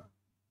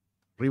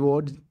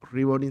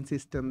rewarding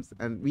systems,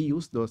 and we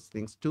use those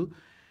things to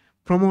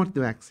promote the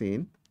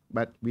vaccine,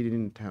 but we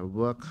didn't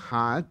work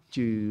hard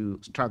to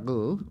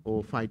struggle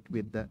or fight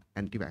with the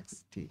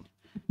anti-vax team.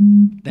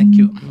 Thank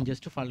you.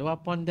 Just to follow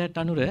up on that,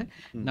 Anura,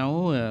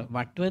 now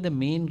what were the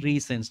main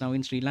reasons? Now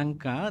in Sri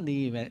Lanka,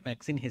 the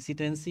vaccine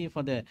hesitancy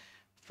for the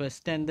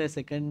first and the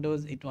second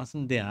dose, it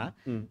wasn't there,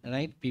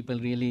 right? People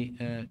really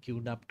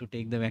queued up to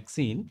take the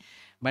vaccine.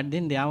 But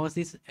then there was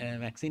this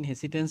vaccine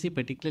hesitancy,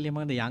 particularly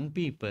among the young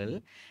people.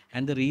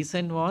 And the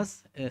reason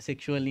was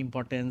sexual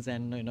impotence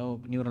and,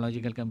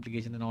 neurological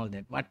complication and all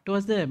that. What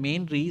was the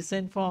main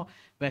reason for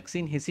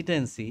vaccine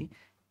hesitancy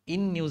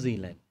in New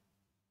Zealand?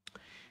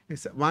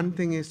 Yes, one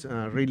thing is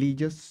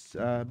religious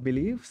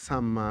belief.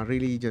 Some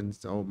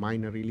religions or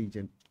minor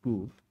religion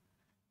group,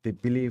 they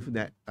believe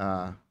that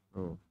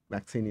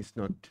vaccine is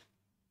not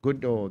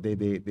good, or they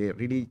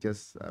really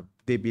just,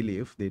 they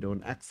believe, they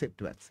don't accept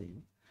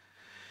vaccine.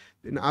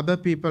 Then other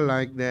people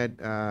like that,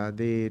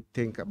 they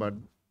think about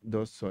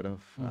those sort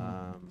of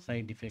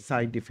Side effects.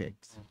 side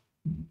effects.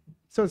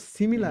 So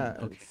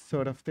similar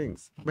sort of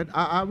things. But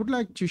I would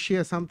like to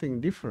share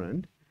something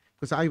different,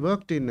 because I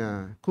worked in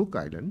Cook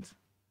Islands.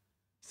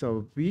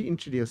 So we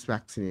introduced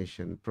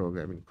vaccination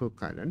program in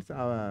Cook Islands.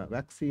 Our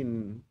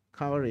vaccine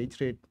coverage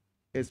rate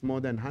is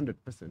more than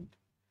 100%.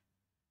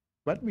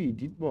 What we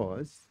did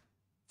was,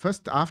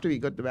 first after we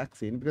got the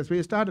vaccine, because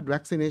we started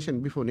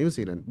vaccination before New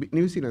Zealand.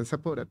 New Zealand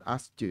supported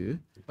us to.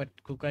 But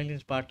Cook Island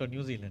is part of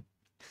New Zealand.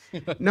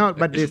 No,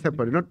 but they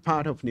supported, not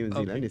part of New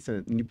Zealand. Okay. It's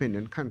an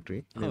independent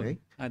country. Anyway.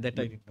 That I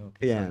didn't know.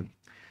 Okay, Yeah. sorry.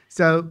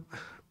 So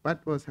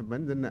what was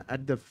happened? Then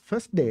at the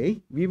first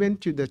day, we went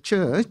to the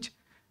church,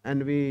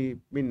 and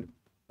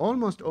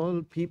almost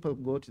all people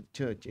go to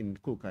church in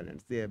Cook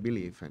Islands, their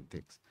belief and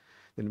things.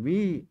 Then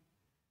we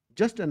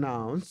just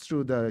announced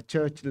through the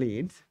church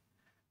leads,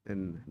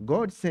 and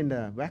God sent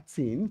a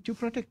vaccine to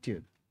protect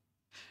you.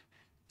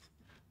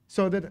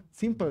 So that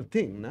simple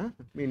thing, nah?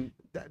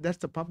 That's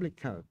the public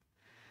health.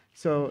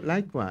 So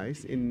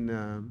likewise,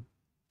 when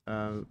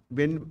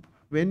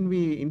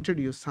we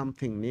introduce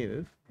something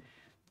new,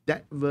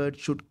 that word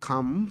should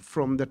come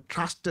from the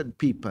trusted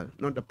people,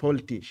 not the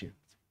politicians.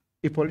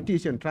 If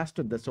politician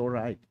trusted, that's all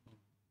right.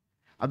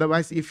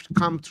 Otherwise, if it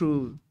come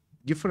through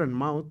different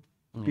mouth,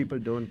 people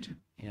don't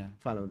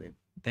follow them.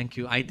 Thank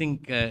you. I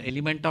think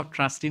element of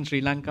trust in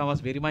Sri Lanka was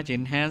very much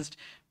enhanced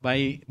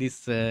by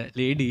this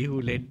lady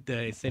who led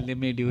the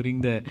SLMA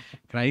during the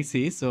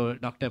crisis. So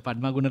Dr.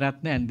 Padma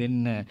Gunaratne and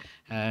then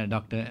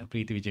Dr.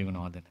 Preeti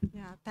Vijayagunawardena.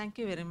 Yeah, thank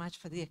you very much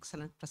for the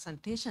excellent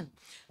presentation.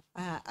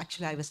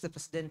 Actually, I was the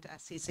president,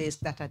 as he says,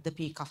 that at the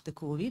peak of the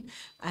COVID,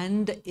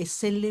 and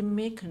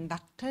SLMA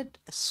conducted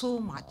so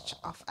much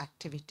of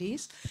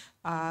activities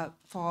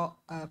for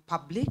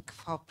public,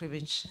 for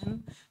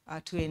prevention,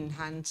 to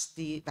enhance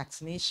the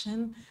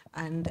vaccination,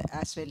 and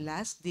as well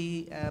as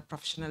the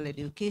professional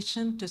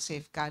education to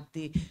safeguard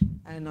the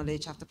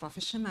knowledge of the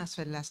profession as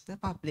well as the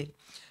public.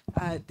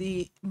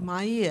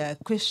 My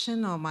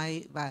question, or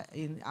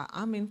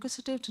I'm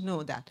inquisitive to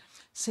know that,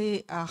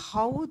 say,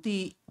 how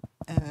the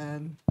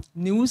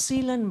New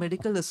Zealand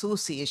Medical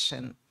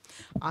Association,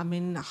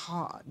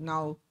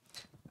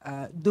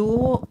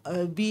 though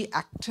we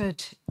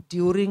acted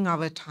during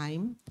our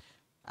time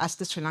as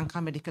the Sri Lanka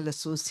Medical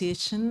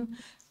Association,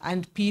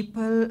 and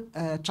people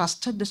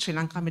trusted the Sri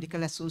Lanka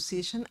Medical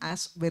Association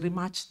as very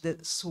much the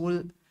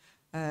sole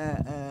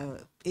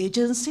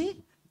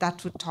agency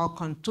that would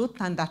talk on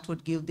truth and that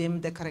would give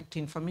them the correct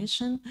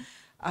information.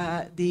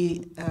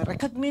 The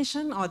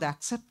recognition or the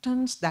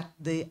acceptance that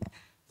the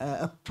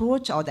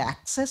approach or the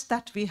access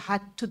that we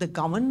had to the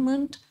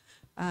government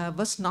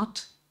was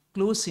not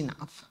close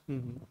enough.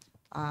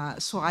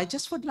 So I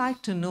just would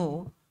like to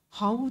know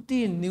how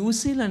the New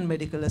Zealand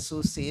Medical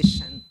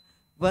Association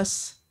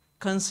was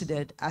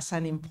considered as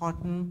an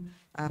important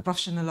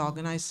professional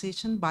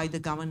organization by the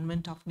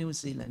government of New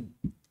Zealand.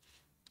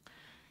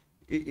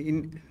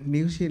 In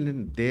New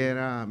Zealand, there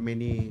are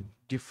many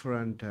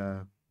different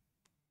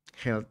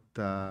health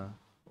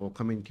or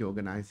community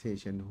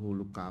organization who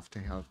look after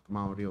health,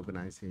 Maori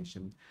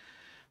organization,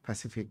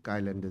 Pacific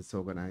Islanders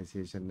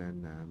organization,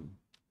 and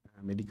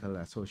medical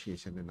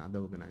association and other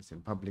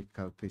organization, public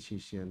health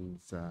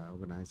physicians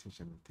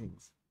organization and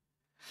things.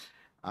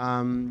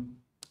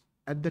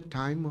 At the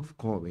time of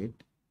COVID,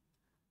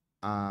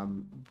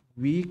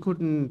 we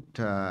couldn't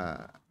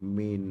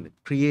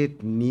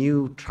create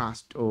new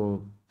trust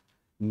or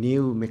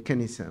new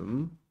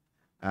mechanism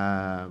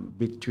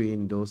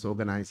between those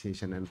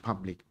organization and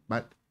public,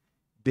 but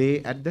they,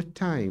 at the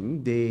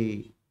time,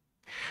 they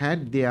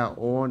had their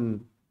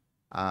own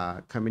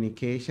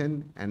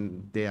communication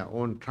and their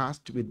own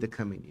trust with the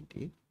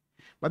community.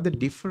 But the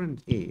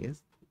difference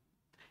is,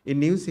 in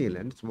New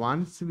Zealand,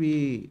 once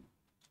we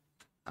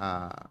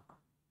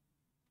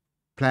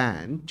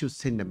plan to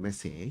send a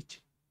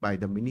message by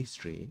the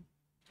ministry,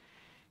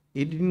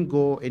 it didn't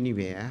go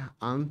anywhere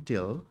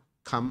until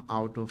come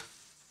out of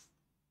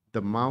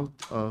the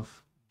mouth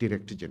of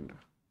Director General.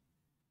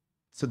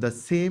 So the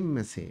same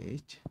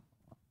message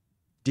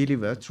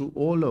delivered through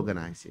all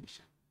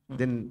organizations.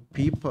 Then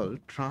people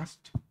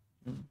trust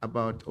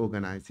about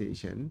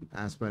organization,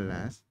 as well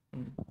as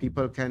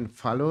people can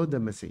follow the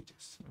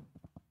messages.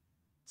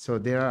 So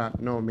there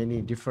are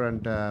many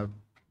different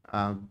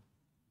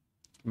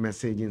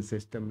messaging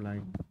system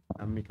like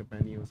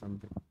Amikapani or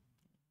something.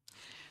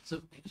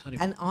 So, sorry.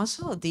 And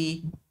also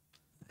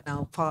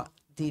for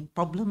the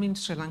problem in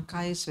Sri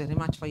Lanka is very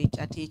much for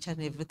each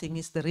and everything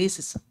is the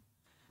racism,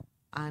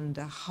 and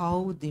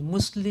how the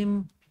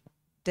Muslim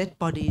dead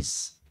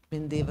bodies,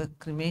 when they were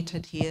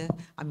cremated here,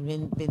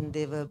 when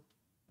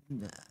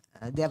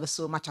there was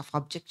so much of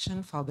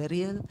objection for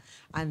burial,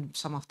 and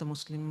some of the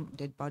Muslim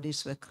dead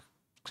bodies were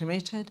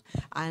cremated,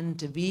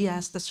 and we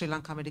as the Sri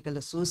Lanka Medical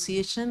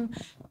Association,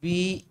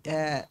 we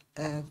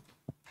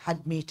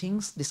had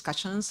meetings,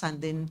 discussions,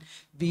 and then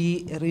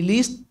we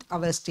released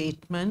our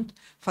statement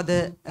for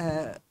the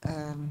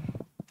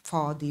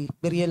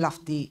burial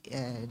of the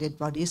dead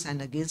bodies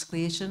and against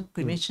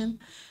cremation.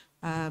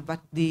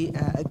 But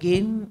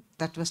again,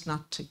 that was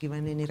not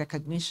given any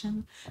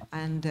recognition,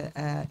 and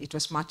it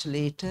was much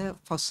later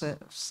for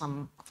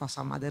some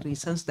other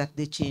reasons that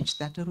they changed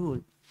that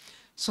rule.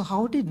 So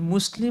how did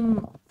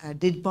Muslim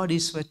dead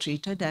bodies were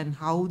treated, and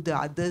how the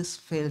others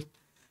felt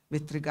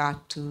with regard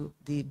to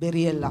the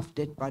burial of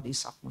dead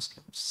bodies of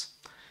Muslims?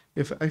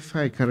 If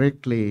I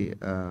correctly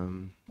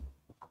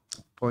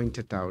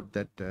pointed out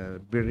that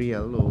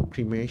burial or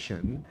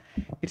cremation,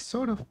 it's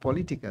sort of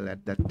political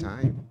at that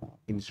time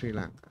in Sri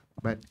Lanka.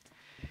 But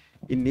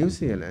in New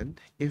Zealand,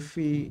 if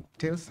we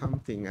tell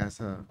something as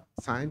a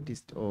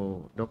scientist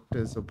or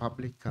doctors or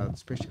public health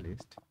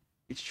specialist,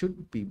 it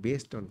should be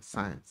based on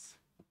science,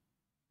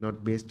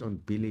 not based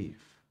on belief.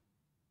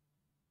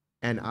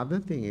 And other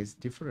thing is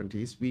different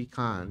is we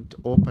can't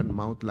open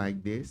mouth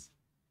like this.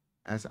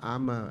 As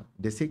I'm a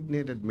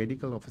designated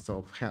medical officer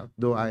of health,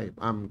 though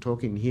I'm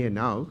talking here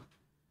now,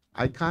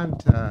 I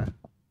can't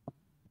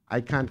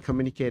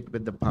communicate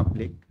with the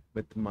public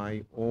with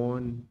my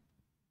own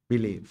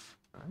belief.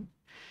 Right?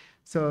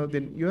 So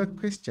then your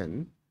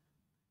question,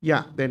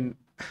 yeah, then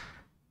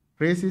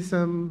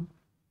racism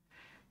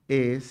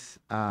is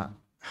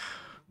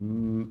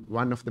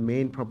one of the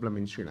main problem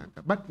in Sri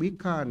Lanka. But we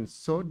can't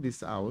sort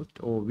this out,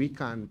 or we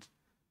can't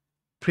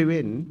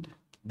prevent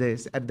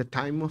this at the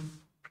time of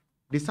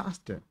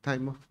disaster,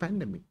 time of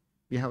pandemic.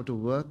 We have to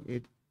work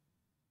it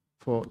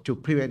to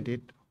prevent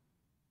it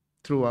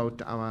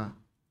throughout our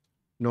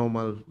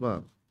normal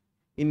work.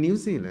 In New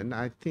Zealand,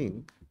 I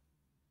think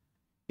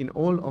in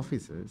all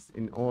offices,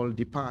 in all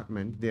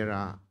departments, there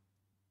are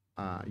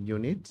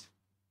units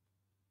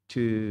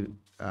to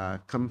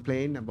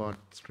complain about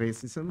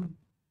racism,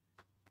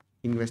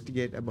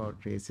 investigate about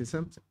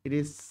racism. It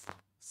is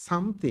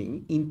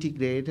something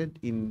integrated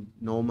in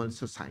normal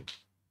society.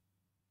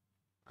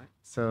 Right?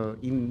 So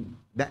in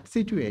that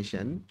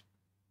situation,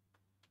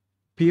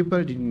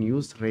 people didn't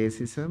use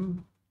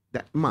racism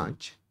that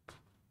much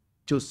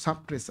to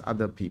suppress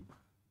other people.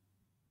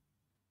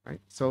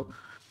 Right? So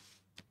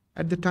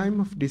at the time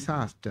of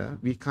disaster,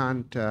 we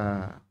can't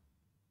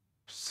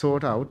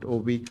sort out, or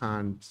we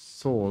can't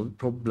solve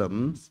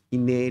problems,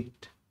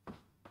 innate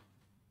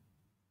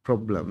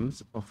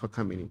problems of a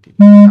community.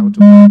 We have to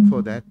work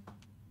for that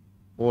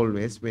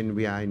always when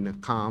we are in a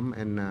calm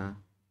and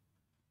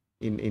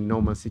in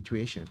normal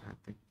situation, I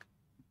think.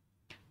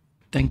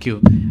 Thank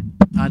you.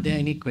 Are there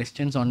any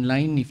questions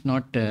online? If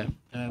not, Dr.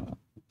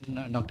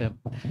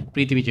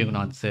 Preeti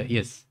Vijayagunnath, sir.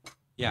 Yes.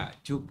 Yeah,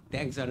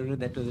 thanks, Aruna.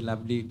 That was a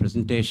lovely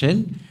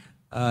presentation.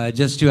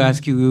 Just to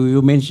ask you,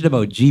 you mentioned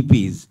about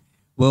GPs.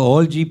 Were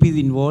all GPs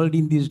involved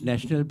in this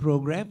national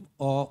program,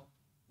 or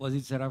was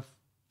it sort of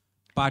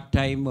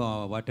part-time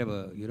or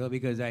whatever? You know,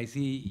 because I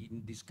see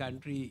in this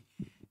country,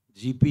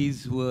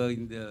 GPs who were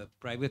in the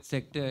private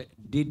sector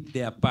did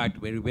their part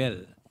very well,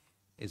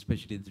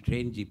 especially the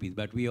trained GPs.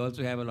 But we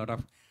also have a lot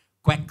of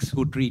quacks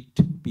who treat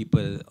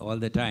people all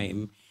the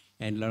time,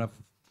 and a lot of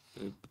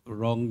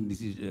wrong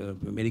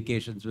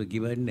medications were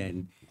given,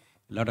 and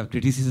a lot of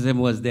criticism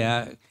was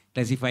there,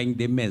 classifying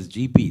them as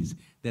GPs.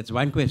 That's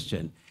one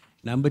question.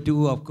 Number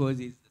two, of course,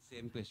 is the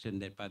same question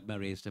that Padma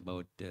raised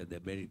about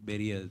the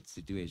burial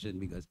situation,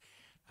 because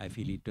I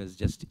feel it was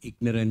just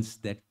ignorance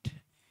that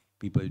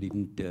people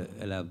didn't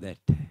allow that,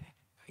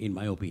 in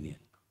my opinion.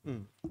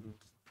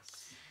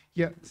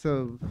 Yeah,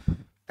 so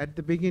at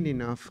the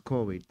beginning of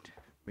COVID,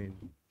 I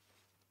mean,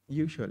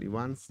 usually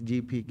once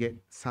GP get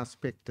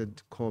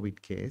suspected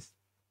COVID case,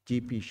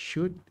 GP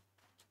should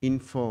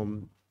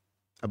inform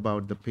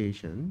about the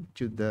patient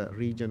to the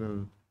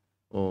regional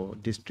or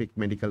district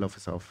medical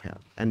officer of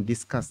health and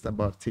discuss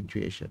about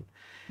situation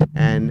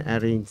and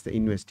arrange the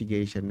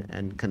investigation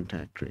and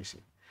contact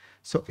tracing.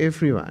 So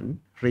everyone,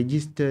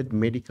 registered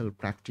medical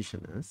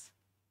practitioners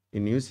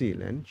in New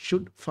Zealand,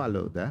 should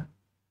follow the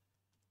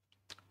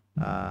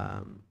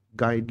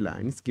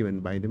guidelines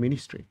given by the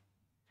ministry.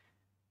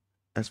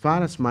 As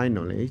far as my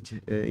knowledge,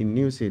 in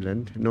New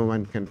Zealand, no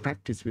one can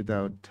practice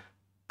without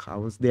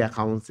their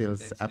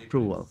council's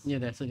approval. Yeah,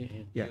 that's it.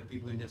 Yeah.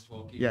 People just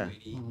walk Yeah.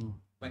 into any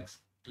wax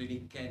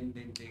clinic and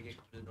then they get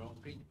the wrong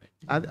treatment.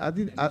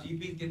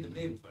 GPs get the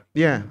blame for it.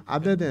 Yeah,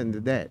 other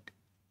than that,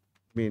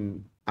 I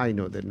mean, I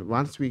know that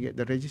once we get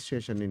the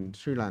registration in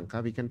Sri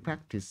Lanka, we can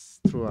practice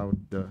throughout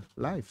the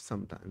life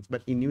sometimes.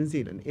 But in New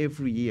Zealand,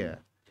 every year,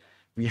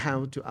 we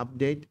have to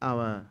update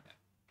our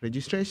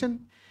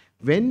registration.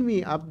 When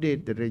we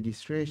update the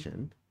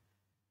registration,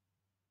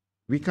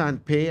 we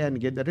can't pay and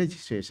get the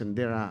registration.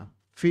 There are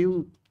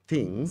few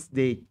things.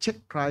 They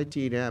check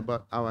criteria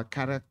about our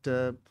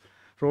character,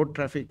 road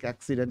traffic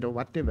accident, or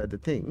whatever the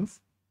things.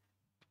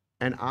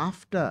 And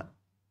after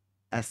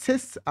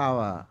assess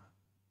our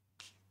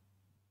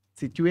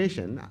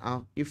situation,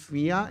 if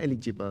we are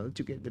eligible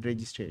to get the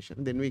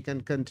registration, then we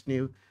can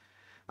continue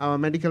our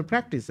medical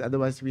practice.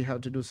 Otherwise, we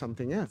have to do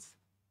something else.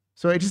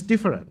 So it is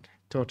different,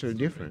 totally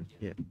different.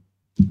 Yeah.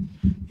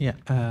 Yeah,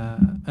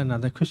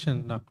 another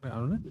question, Dr.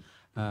 Arun.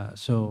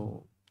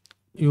 So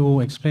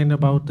you explained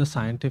about the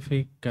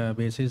scientific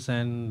basis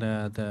and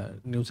the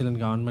New Zealand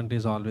government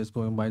is always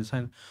going by the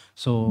science.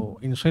 So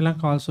in Sri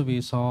Lanka also we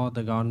saw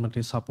the government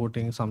is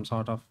supporting some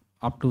sort of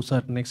up to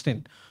certain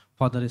extent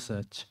for the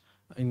research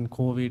in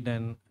COVID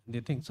and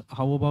the things.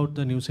 How about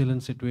the New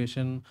Zealand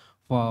situation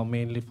for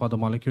mainly for the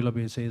molecular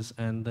basis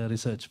and the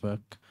research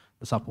work,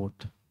 the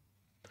support?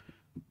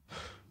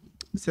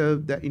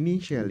 So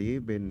initially,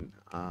 when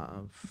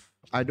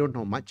I don't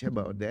know much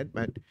about that,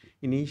 but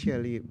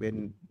initially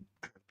when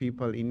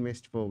people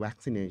invest for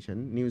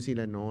vaccination, New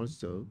Zealand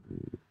also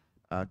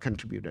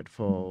contributed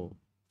for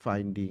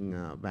finding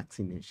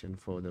vaccination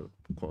for the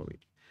COVID.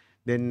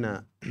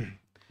 Then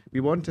we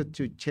wanted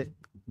to check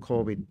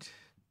COVID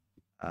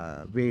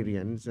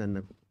variants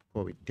and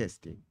COVID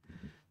testing.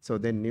 So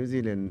then New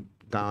Zealand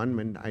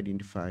government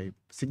identified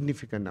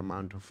significant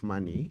amount of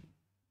money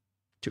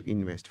to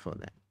invest for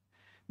that.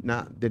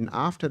 Now, then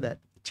after that,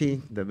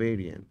 change the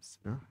variants.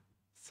 No?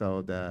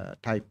 So the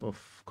type of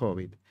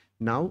COVID.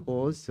 Now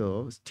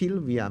also, still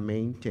we are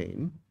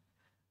maintain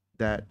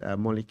that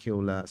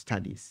molecular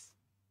studies,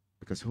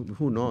 because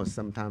who knows,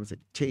 sometimes it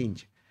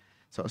change.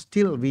 So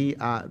still we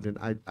are, then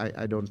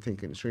I don't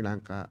think in Sri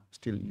Lanka,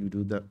 still you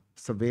do the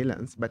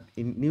surveillance, but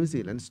in New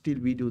Zealand, still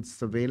we do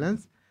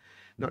surveillance,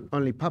 not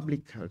only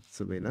public health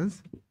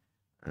surveillance,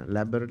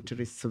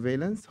 laboratory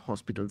surveillance,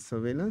 hospital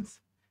surveillance.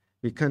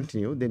 We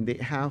continue, then they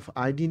have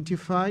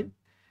identified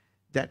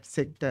that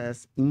sector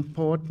as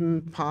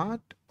important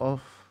part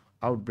of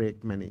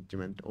outbreak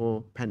management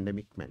or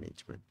pandemic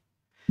management.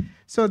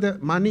 So the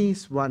money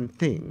is one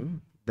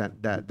thing,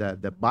 that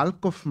the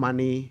bulk of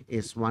money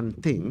is one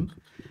thing,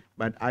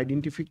 but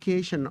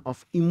identification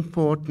of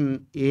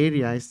important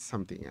area is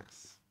something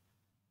else.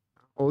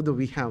 Although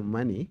we have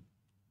money,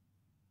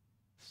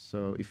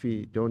 so if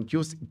we don't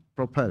use it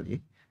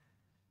properly,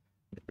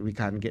 we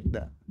can't get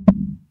the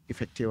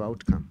effective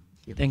outcome.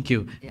 Yeah. Thank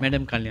you. Yeah.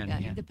 Madam Kalyan. Yeah,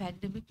 Yeah. in the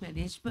pandemic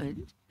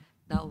management,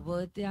 now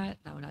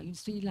in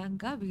Sri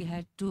Lanka, we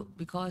had to,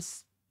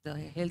 because the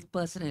health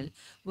personnel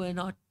were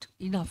not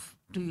enough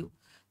to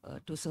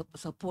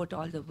support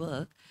all the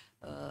work.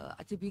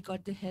 I think we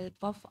got the help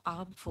of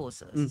armed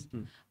forces.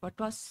 What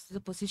was the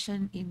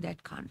position in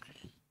that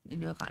country,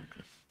 in your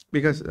country?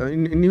 Because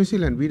in New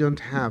Zealand, we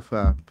don't have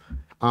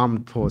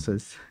armed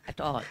forces.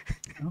 At all.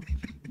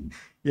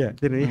 Yeah,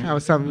 then we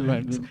have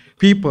some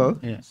people.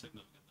 Yeah.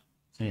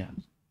 Yeah.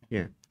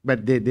 Yeah,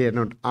 but they are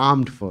not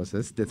armed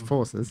forces. They're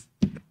forces.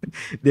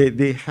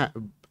 they have,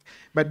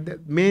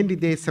 but mainly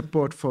they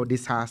support for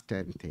disaster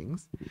and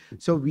things.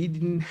 So we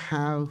didn't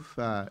have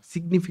a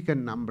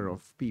significant number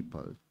of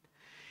people.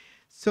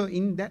 So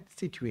in that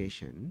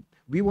situation,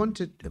 we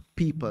wanted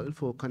people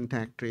for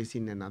contact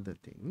tracing and other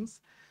things.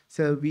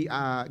 So we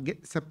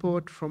get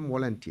support from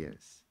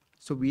volunteers.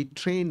 So we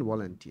train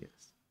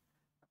volunteers.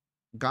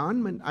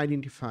 Government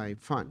identify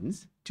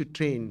funds to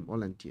train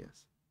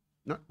volunteers.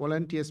 Not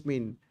volunteers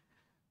mean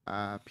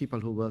people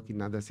who work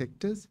in other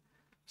sectors.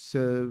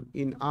 So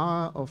in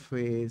our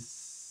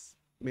office,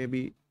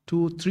 maybe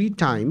 2-3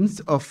 times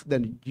of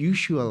the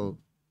usual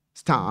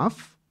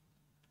staff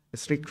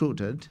is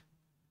recruited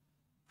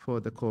for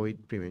the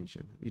COVID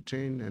prevention. We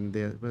train and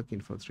they're working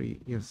for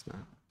 3 years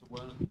now.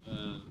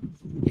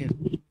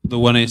 The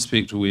one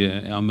aspect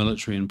where our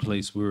military and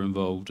police were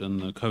involved in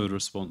the COVID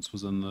response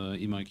was in the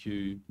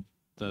MIQ,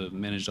 the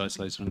Managed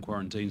Isolation and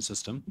Quarantine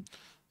System.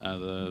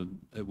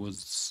 It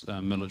was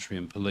military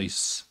and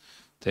police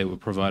that were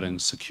providing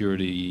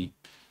security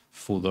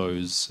for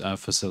those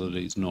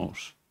facilities, not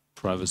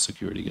private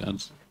security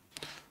guards.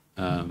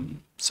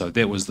 So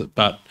that was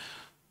but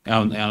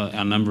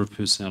our number of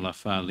personnel are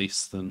far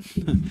less than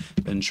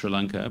in Sri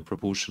Lanka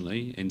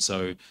proportionally, and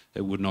so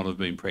it would not have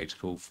been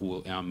practical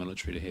for our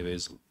military to have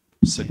as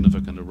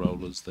significant a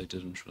role as they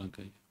did in Sri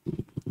Lanka.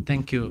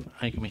 Thank you,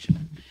 High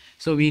Commissioner.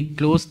 So we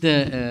close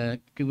the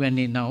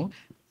Q&A now.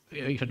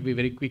 You have to be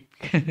very quick.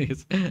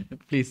 Yes.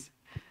 Please,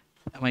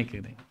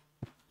 Michael.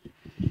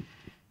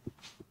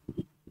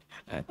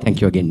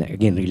 Thank you again.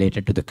 Again,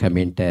 related to the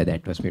comment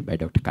that was made by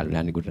Dr. Dr.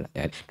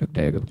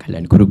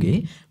 Kalyan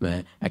Kuruge.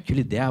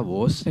 Actually, there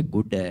was a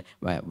good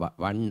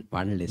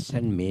one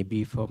lesson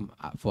maybe for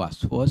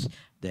us was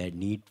the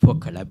need for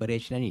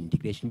collaboration and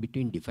integration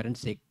between different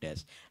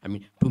sectors. I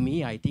mean, to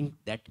me, I think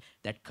that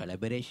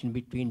collaboration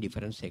between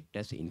different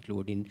sectors,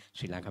 including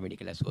Sri Lanka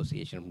Medical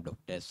Association,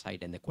 doctors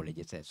side, and the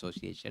colleges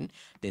association,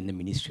 then the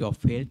Ministry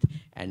of Health,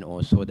 and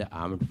also the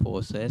armed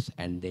forces,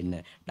 and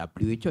then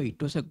WHO,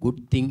 it was a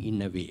good thing in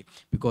a way,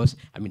 because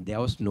I mean, there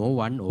was no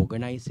one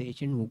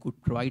organization who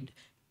could provide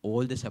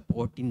all the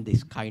support in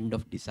this kind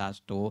of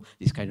disaster, or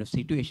this kind of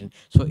situation.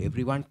 So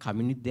everyone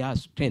coming with their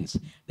strengths.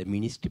 The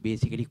ministry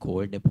basically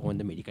called upon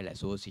the medical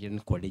association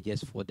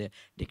colleges for the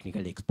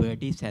technical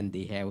expertise, and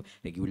they have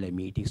regular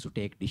meetings to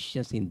take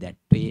decisions in that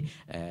way.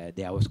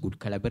 There was good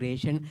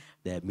collaboration.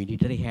 The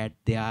military had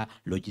their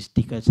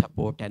logistical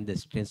support and the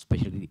strength,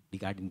 especially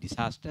regarding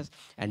disasters,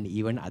 and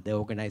even other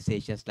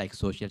organizations like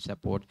social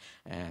support.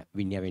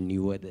 When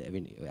you were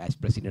as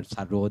President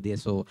Sarro there,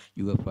 so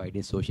you were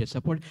providing social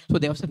support. So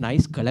there was a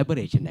nice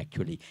collaboration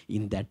actually.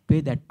 In that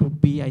way, that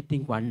would be, I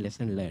think, one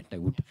lesson learned. I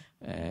would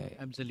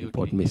Absolutely.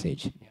 important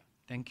message. Yeah.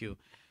 Thank you.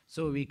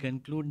 So we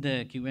conclude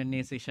the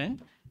Q&A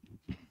session.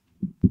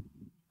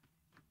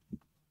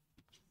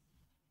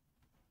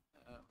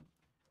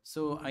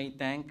 So I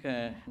thank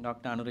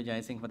Dr. Anura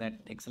Jaisingh for that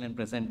excellent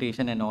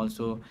presentation and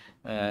also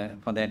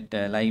for that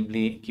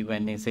lively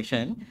Q&A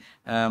session.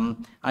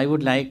 I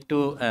would like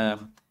to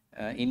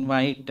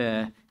invite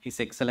His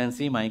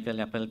Excellency Michael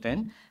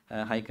Appleton,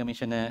 High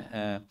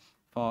Commissioner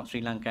for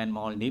Sri Lanka and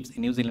Maldives,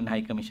 New Zealand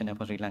High Commissioner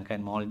for Sri Lanka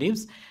and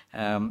Maldives.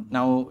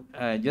 Now,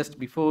 just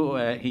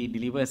before he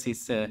delivers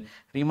his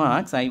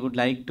remarks, I would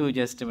like to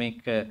just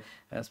make a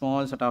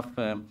small sort of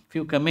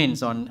few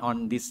comments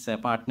on this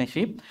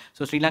partnership.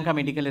 So Sri Lanka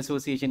Medical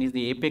Association is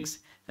the apex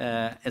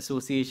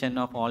association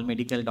of all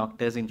medical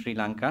doctors in Sri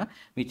Lanka,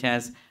 which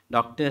has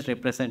doctors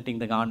representing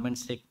the government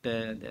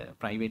sector, the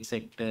private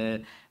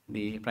sector,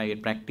 the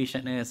private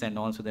practitioners, and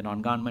also the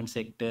non-government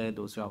sector,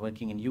 those who are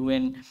working in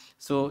UN.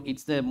 So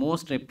it's the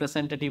most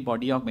representative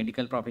body of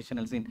medical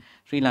professionals in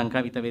Sri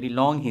Lanka with a very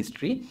long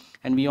history.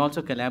 And we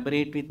also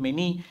collaborate with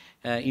many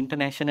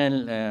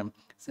international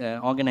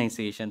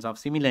organizations of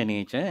similar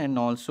nature, and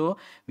also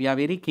we are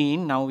very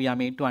keen, now we are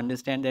made to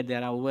understand that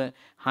there are over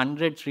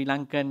 100 Sri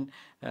Lankan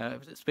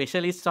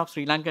specialists of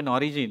Sri Lankan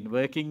origin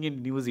working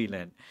in New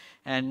Zealand.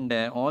 And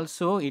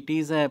also it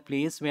is a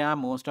place where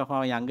most of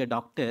our younger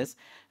doctors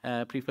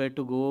prefer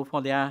to go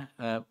for their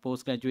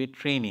postgraduate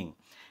training.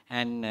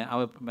 And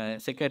our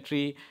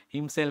secretary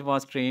himself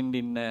was trained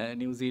in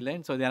New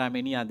Zealand, so there are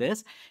many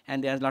others,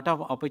 and there's a lot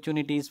of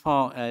opportunities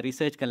for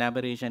research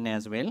collaboration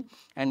as well.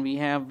 And we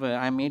have,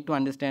 I'm made to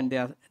understand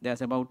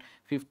there's about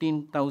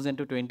 15,000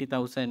 to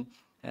 20,000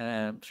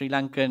 Sri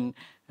Lankan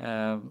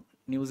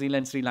New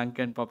Zealand Sri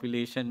Lankan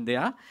population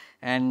there.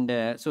 And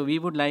so we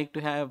would like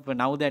to have,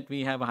 now that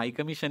we have a High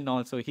Commission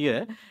also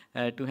here,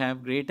 to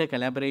have greater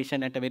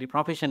collaboration at a very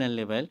professional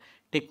level,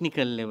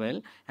 technical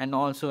level, and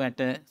also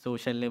at a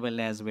social level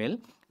as well.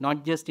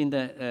 Not just in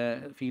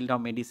the field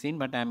of medicine,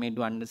 but I made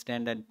to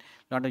understand that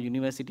a lot of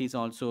universities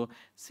also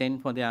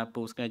send for their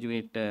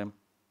postgraduate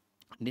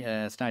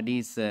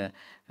studies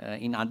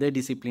in other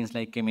disciplines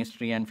like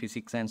chemistry and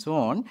physics and so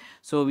on.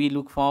 So we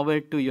look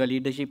forward to your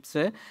leadership,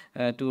 sir,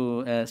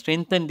 to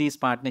strengthen these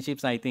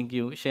partnerships. I think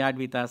you shared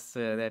with us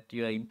that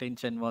your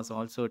intention was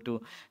also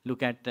to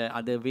look at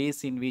other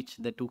ways in which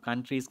the two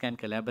countries can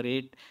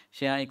collaborate,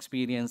 share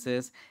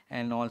experiences,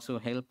 and also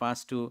help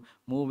us to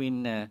move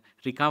in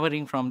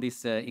recovering from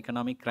this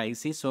economic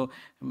crisis. So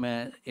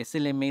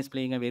SLMA is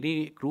playing a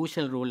very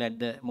crucial role at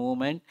the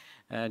moment,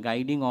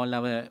 guiding all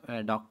our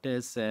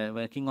doctors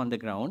working on the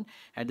ground,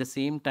 at the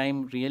same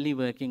time really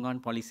working on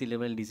policy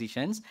level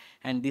decisions.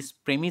 And this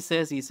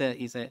premises is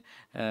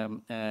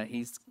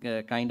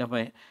kind of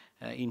a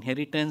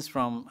inheritance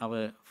from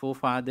our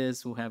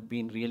forefathers who have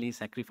been really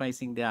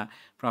sacrificing their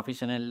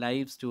professional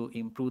lives to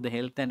improve the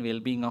health and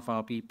well-being of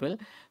our people.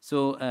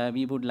 So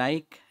we would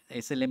like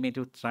SLMA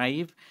to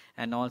thrive,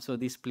 and also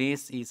this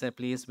place is a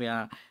place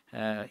where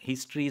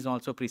history is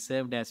also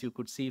preserved, as you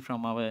could see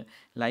from our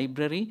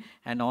library,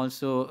 and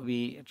also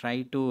we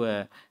try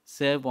to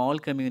serve all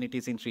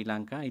communities in Sri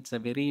Lanka. It's a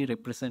very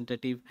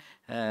representative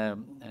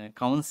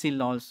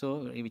council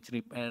also, which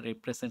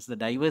represents the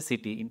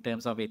diversity in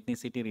terms of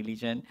ethnicity,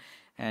 religion,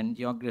 and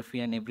geography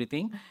and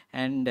everything.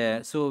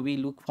 And so we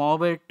look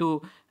forward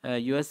to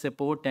your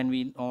support, and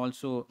we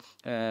also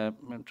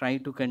try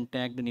to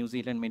contact the New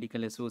Zealand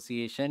Medical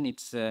Association,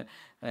 it's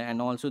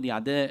and also the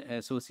other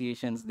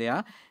associations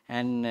there,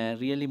 and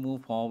really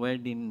move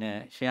forward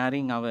in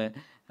sharing our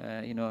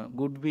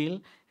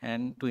goodwill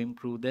and to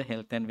improve the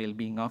health and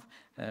well-being of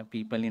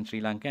people in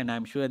Sri Lanka. And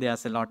I'm sure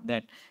there's a lot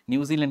that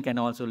New Zealand can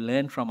also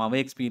learn from our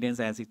experience,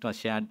 as it was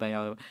shared by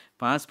our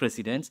past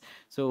presidents.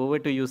 So over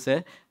to you,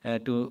 sir,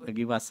 to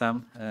give us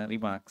some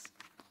remarks.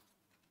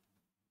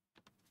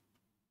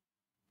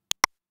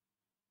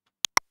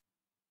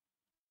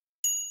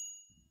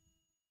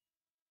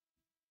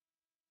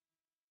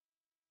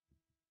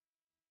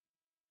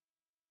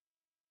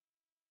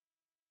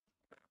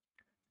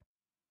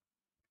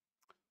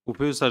 Well,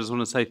 first, I just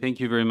want to say thank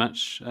you very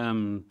much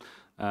to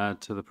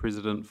the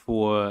president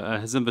for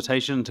his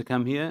invitation to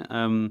come here.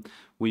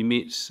 We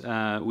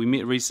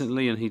met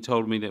recently, and he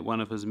told me that one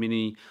of his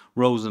many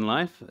roles in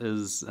life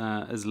is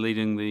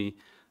leading the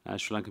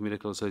Sri Lanka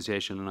Medical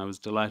Association, and I was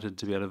delighted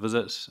to be able to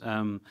visit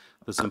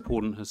this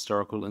important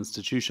historical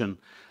institution.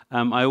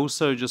 I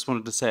also just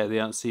wanted to say at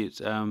the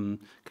outset,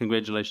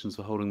 congratulations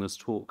for holding this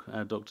talk,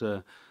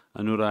 Dr.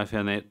 Anura, I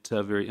found that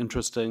very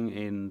interesting,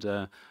 and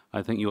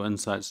I think your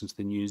insights into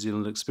the New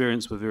Zealand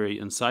experience were very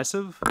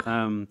incisive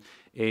and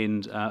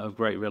of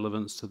great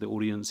relevance to the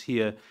audience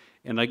here.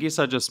 And I guess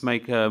I just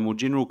make a more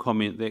general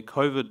comment that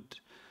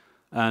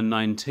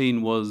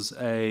COVID-19 was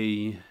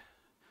a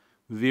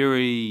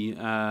very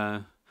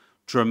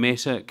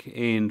dramatic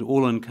and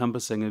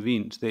all-encompassing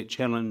event that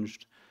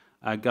challenged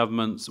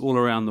governments all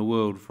around the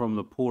world, from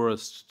the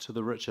poorest to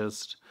the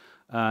richest.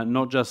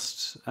 Not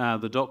just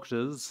the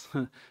doctors.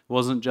 It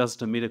wasn't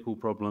just a medical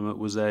problem. It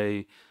was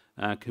a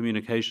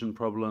communication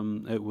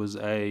problem. It was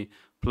a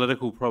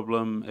political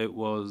problem. It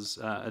was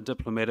a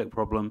diplomatic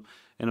problem,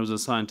 and it was a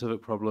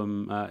scientific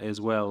problem as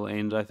well.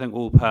 And I think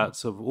all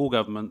parts of all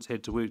governments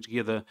had to work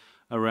together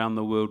around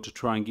the world to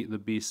try and get the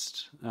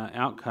best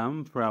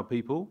outcome for our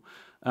people.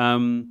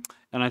 And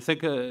I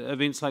think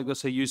events like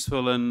this are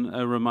useful in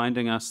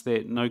reminding us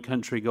that no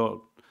country got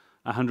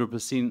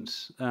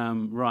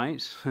 100%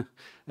 right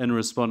in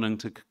responding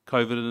to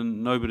COVID,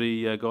 and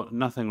nobody got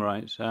nothing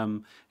right,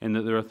 and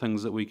that there are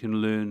things that we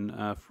can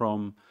learn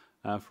from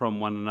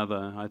one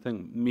another. I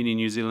think many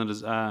New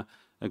Zealanders are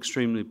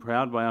extremely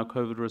proud by our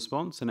COVID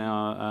response and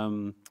our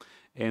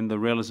and the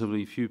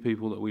relatively few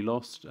people that we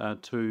lost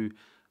to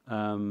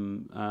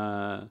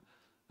COVID,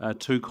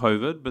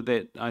 but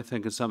that I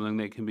think is something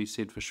that can be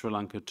said for Sri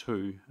Lanka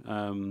too,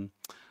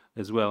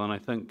 as well. And I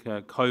think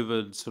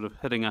COVID sort of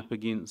hitting up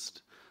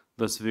against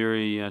this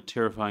very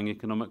terrifying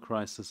economic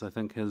crisis, I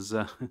think, has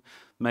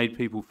made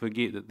people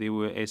forget that there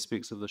were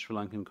aspects of the Sri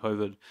Lankan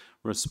COVID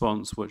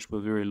response which were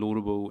very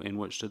laudable and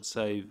which did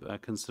save a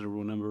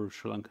considerable number of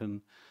Sri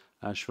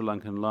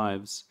Lankan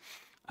lives.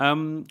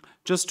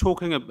 Just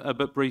talking a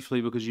bit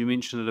briefly, because you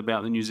mentioned it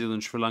about the New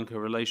Zealand-Sri Lanka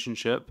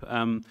relationship,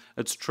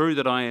 it's true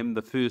that I am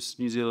the first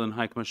New Zealand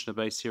High Commissioner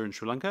based here in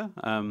Sri Lanka,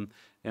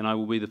 and I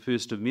will be the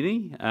first of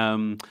many.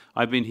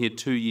 I've been here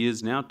 2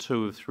 years now,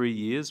 2 of 3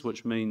 years,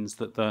 which means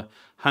that the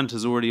hunt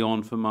is already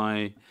on for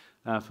my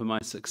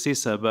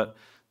successor. But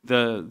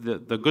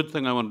the good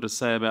thing I wanted to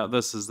say about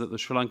this is that the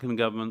Sri Lankan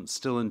government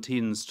still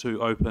intends to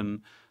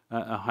open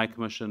a High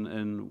Commission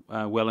in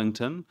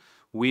Wellington.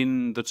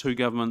 When the two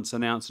governments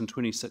announced in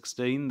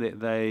 2016 that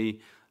they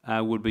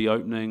would be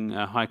opening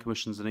high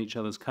commissions in each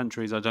other's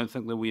countries, I don't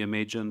think that we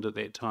imagined at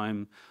that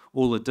time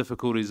all the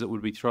difficulties that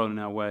would be thrown in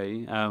our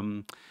way.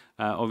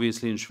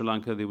 Obviously in Sri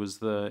Lanka there was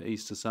the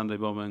Easter Sunday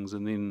bombings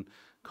and then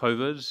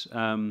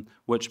COVID,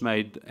 which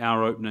made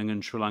our opening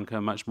in Sri Lanka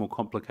much more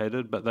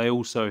complicated, but they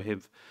also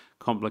have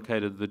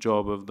complicated the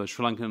job of the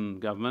Sri Lankan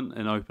government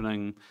in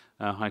opening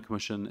a High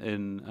Commission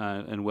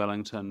in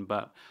Wellington.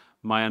 But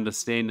my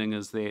understanding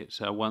is that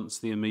once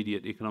the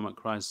immediate economic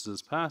crisis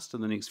is passed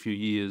in the next few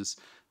years,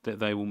 that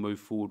they will move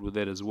forward with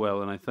that as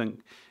well. And I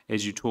think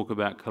as you talk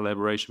about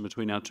collaboration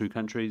between our two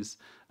countries,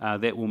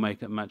 that will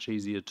make it much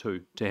easier too,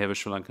 to have a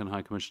Sri Lankan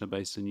High Commissioner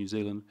based in New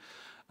Zealand.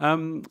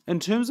 In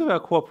terms of our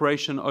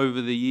cooperation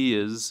over the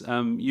years,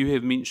 you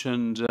have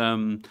mentioned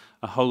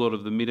a whole lot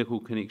of the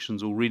medical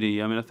connections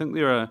already. I mean, I think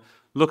there are,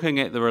 looking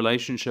at the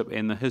relationship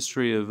and the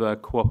history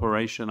of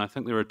cooperation, I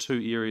think there are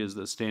two areas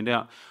that stand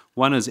out.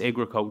 One is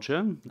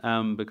agriculture,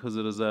 because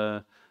it is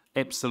a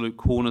absolute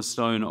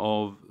cornerstone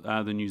of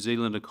the New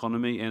Zealand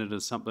economy, and it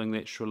is something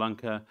that Sri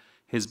Lanka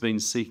has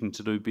been seeking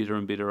to do better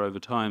and better over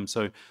time.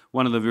 So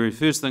one of the very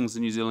first things the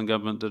New Zealand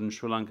government did in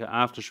Sri Lanka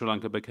after Sri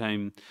Lanka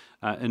became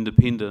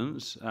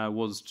independent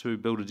was to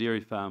build a dairy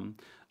farm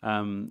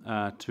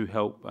to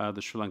help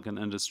the Sri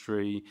Lankan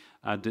industry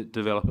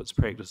develop its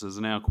practices.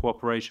 And our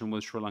cooperation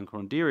with Sri Lanka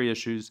on dairy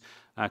issues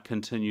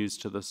continues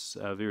to this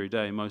very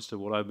day. Most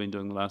of what I've been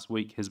doing the last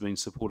week has been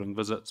supporting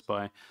visits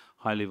by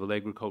high-level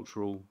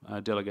agricultural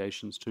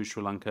delegations to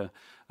Sri Lanka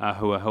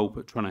who are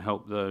trying to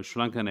help the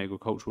Sri Lankan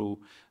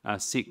agricultural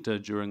sector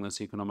during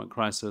this economic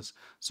crisis.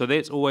 So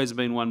that's always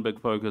been one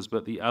big focus,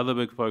 but the other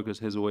big focus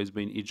has always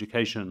been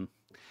education.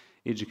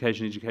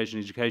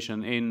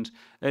 Education, and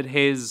it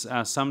has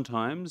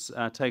sometimes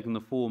taken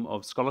the form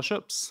of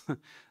scholarships.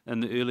 In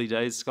the early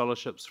days,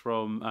 scholarships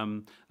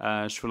from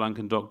Sri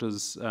Lankan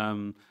doctors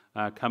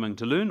coming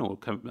to learn, or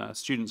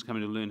students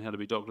coming to learn how to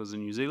be doctors in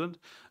New Zealand.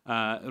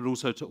 It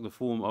also took the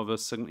form of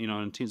an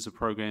intensive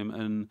program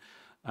in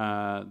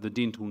the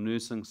dental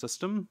nursing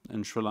system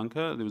in Sri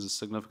Lanka. There was a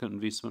significant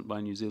investment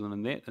by New Zealand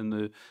in that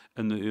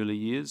in the early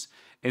years,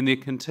 and there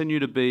continue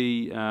to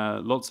be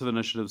lots of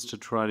initiatives to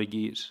try to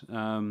get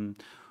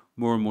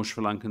more and more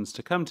Sri Lankans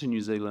to come to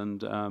New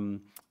Zealand.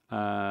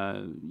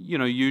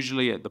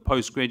 Usually at the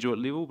postgraduate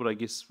level, but I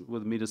guess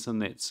with medicine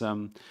that's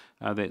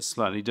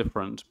slightly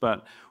different.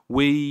 But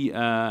we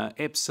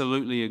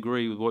absolutely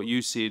agree with what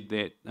you said,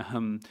 that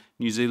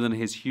New Zealand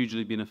has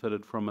hugely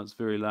benefited from its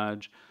very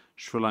large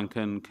Sri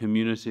Lankan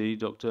community.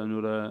 Dr.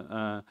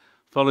 Anura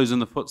follows in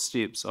the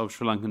footsteps of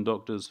Sri Lankan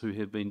doctors who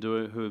have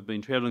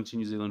been travelling to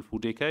New Zealand for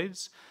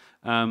decades.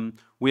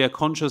 We are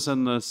conscious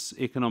in this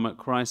economic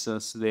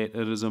crisis that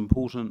it is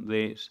important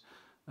that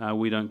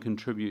we don't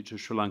contribute to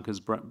Sri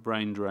Lanka's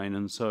brain drain,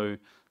 and so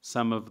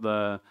some of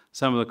the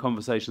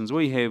conversations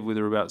we have,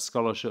 whether about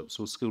scholarships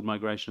or skilled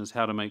migration, is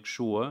how to make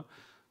sure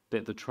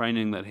that the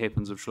training that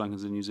happens of Sri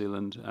Lankans in New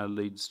Zealand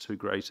leads to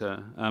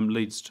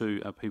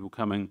people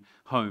coming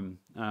home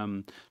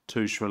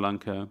to Sri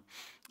Lanka.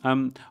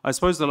 I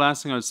suppose the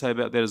last thing I'd say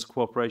about that is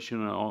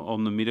cooperation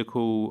on the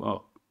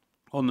medical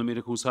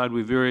side.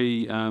 We're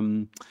very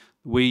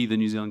the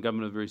New Zealand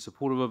government are very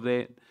supportive of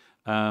that.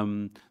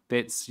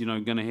 That's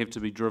going to have to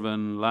be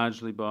driven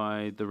largely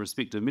by the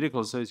respective medical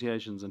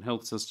associations and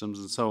health systems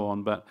and so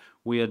on. But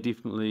we are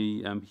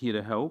definitely here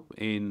to help.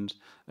 And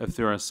if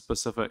there are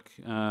specific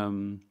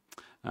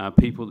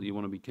people that you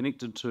want to be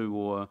connected to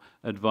or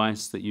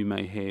advice that you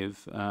may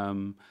have,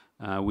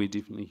 we're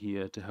definitely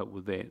here to help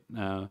with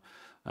that.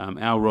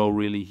 Our role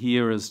really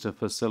here is to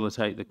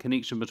facilitate the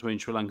connection between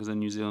Sri Lankans and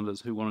New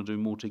Zealanders who want to do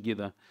more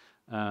together.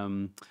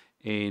 So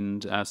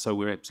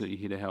we're absolutely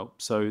here to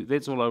help. So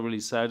that's all I'll really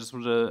say. I just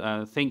want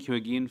to thank you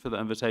again for the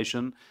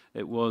invitation.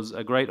 It was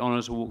a great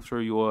honour to walk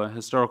through your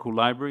historical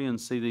library and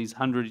see these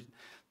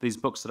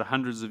books that are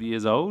hundreds of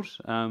years old.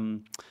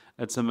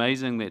 It's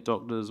amazing that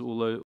doctors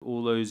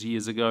all those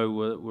years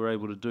ago were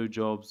able to do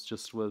jobs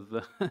just with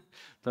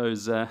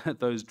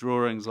those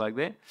drawings like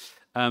that.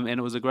 And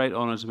it was a great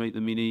honour to meet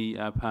the many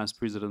past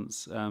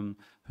presidents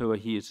who are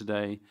here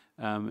today,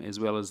 as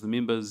well as the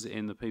members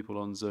and the people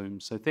on Zoom.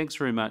 So thanks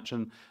very much.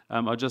 And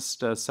I'll just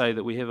say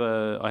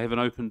that I have an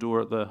open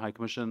door at the High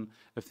Commission.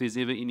 If there's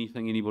ever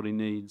anything anybody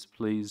needs,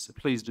 please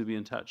do be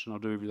in touch, and I'll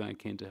do everything I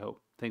can to help.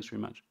 Thanks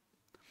very much.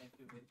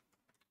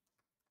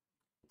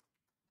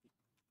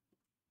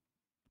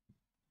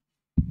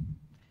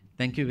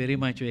 Thank you very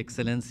much, Your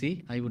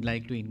Excellency. I would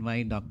like to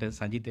invite Dr.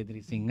 Sanjit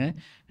Edrisinghe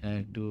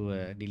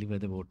to deliver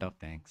the vote of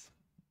thanks.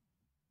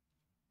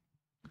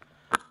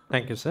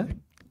 Thank you, sir.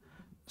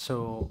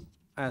 So,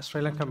 as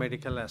Sri Lanka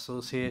Medical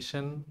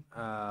Association,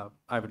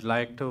 I would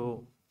like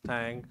to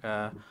thank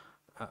the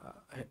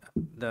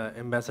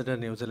Ambassador,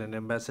 New Zealand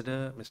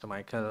Ambassador, Mr.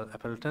 Michael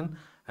Appleton,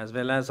 as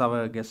well as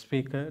our guest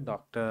speaker,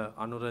 Dr.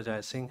 Anura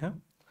Jayasinghe.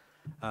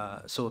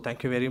 So,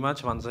 thank you very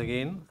much once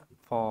again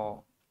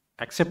for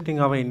accepting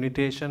our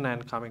invitation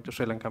and coming to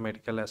Sri Lanka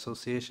Medical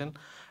Association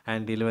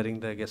and delivering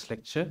the guest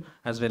lecture,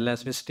 as well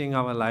as visiting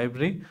our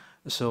library.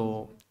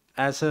 So,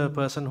 as a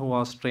person who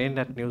was trained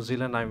at New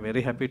Zealand, I'm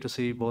very happy to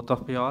see both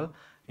of you all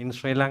in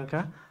Sri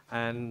Lanka.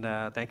 And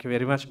thank you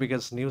very much,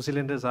 because New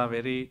Zealanders are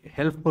very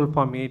helpful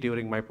for me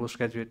during my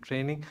postgraduate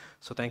training.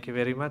 So thank you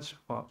very much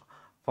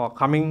for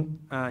coming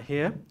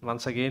here.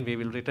 Once again, we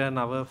will return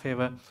our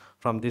favor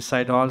from this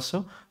side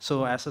also.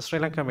 So as a Sri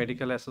Lanka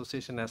Medical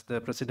Association, as the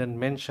President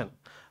mentioned,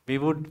 we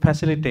would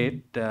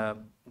facilitate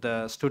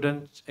the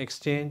student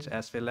exchange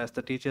as well as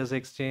the teachers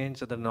exchange,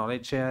 the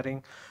knowledge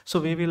sharing. So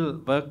we will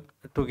work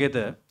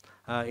together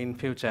in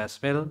future as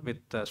well with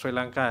Sri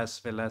Lanka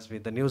as well as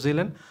with the New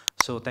Zealand.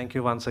 So thank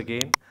you once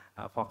again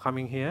for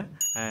coming here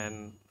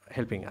and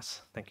helping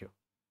us. Thank you.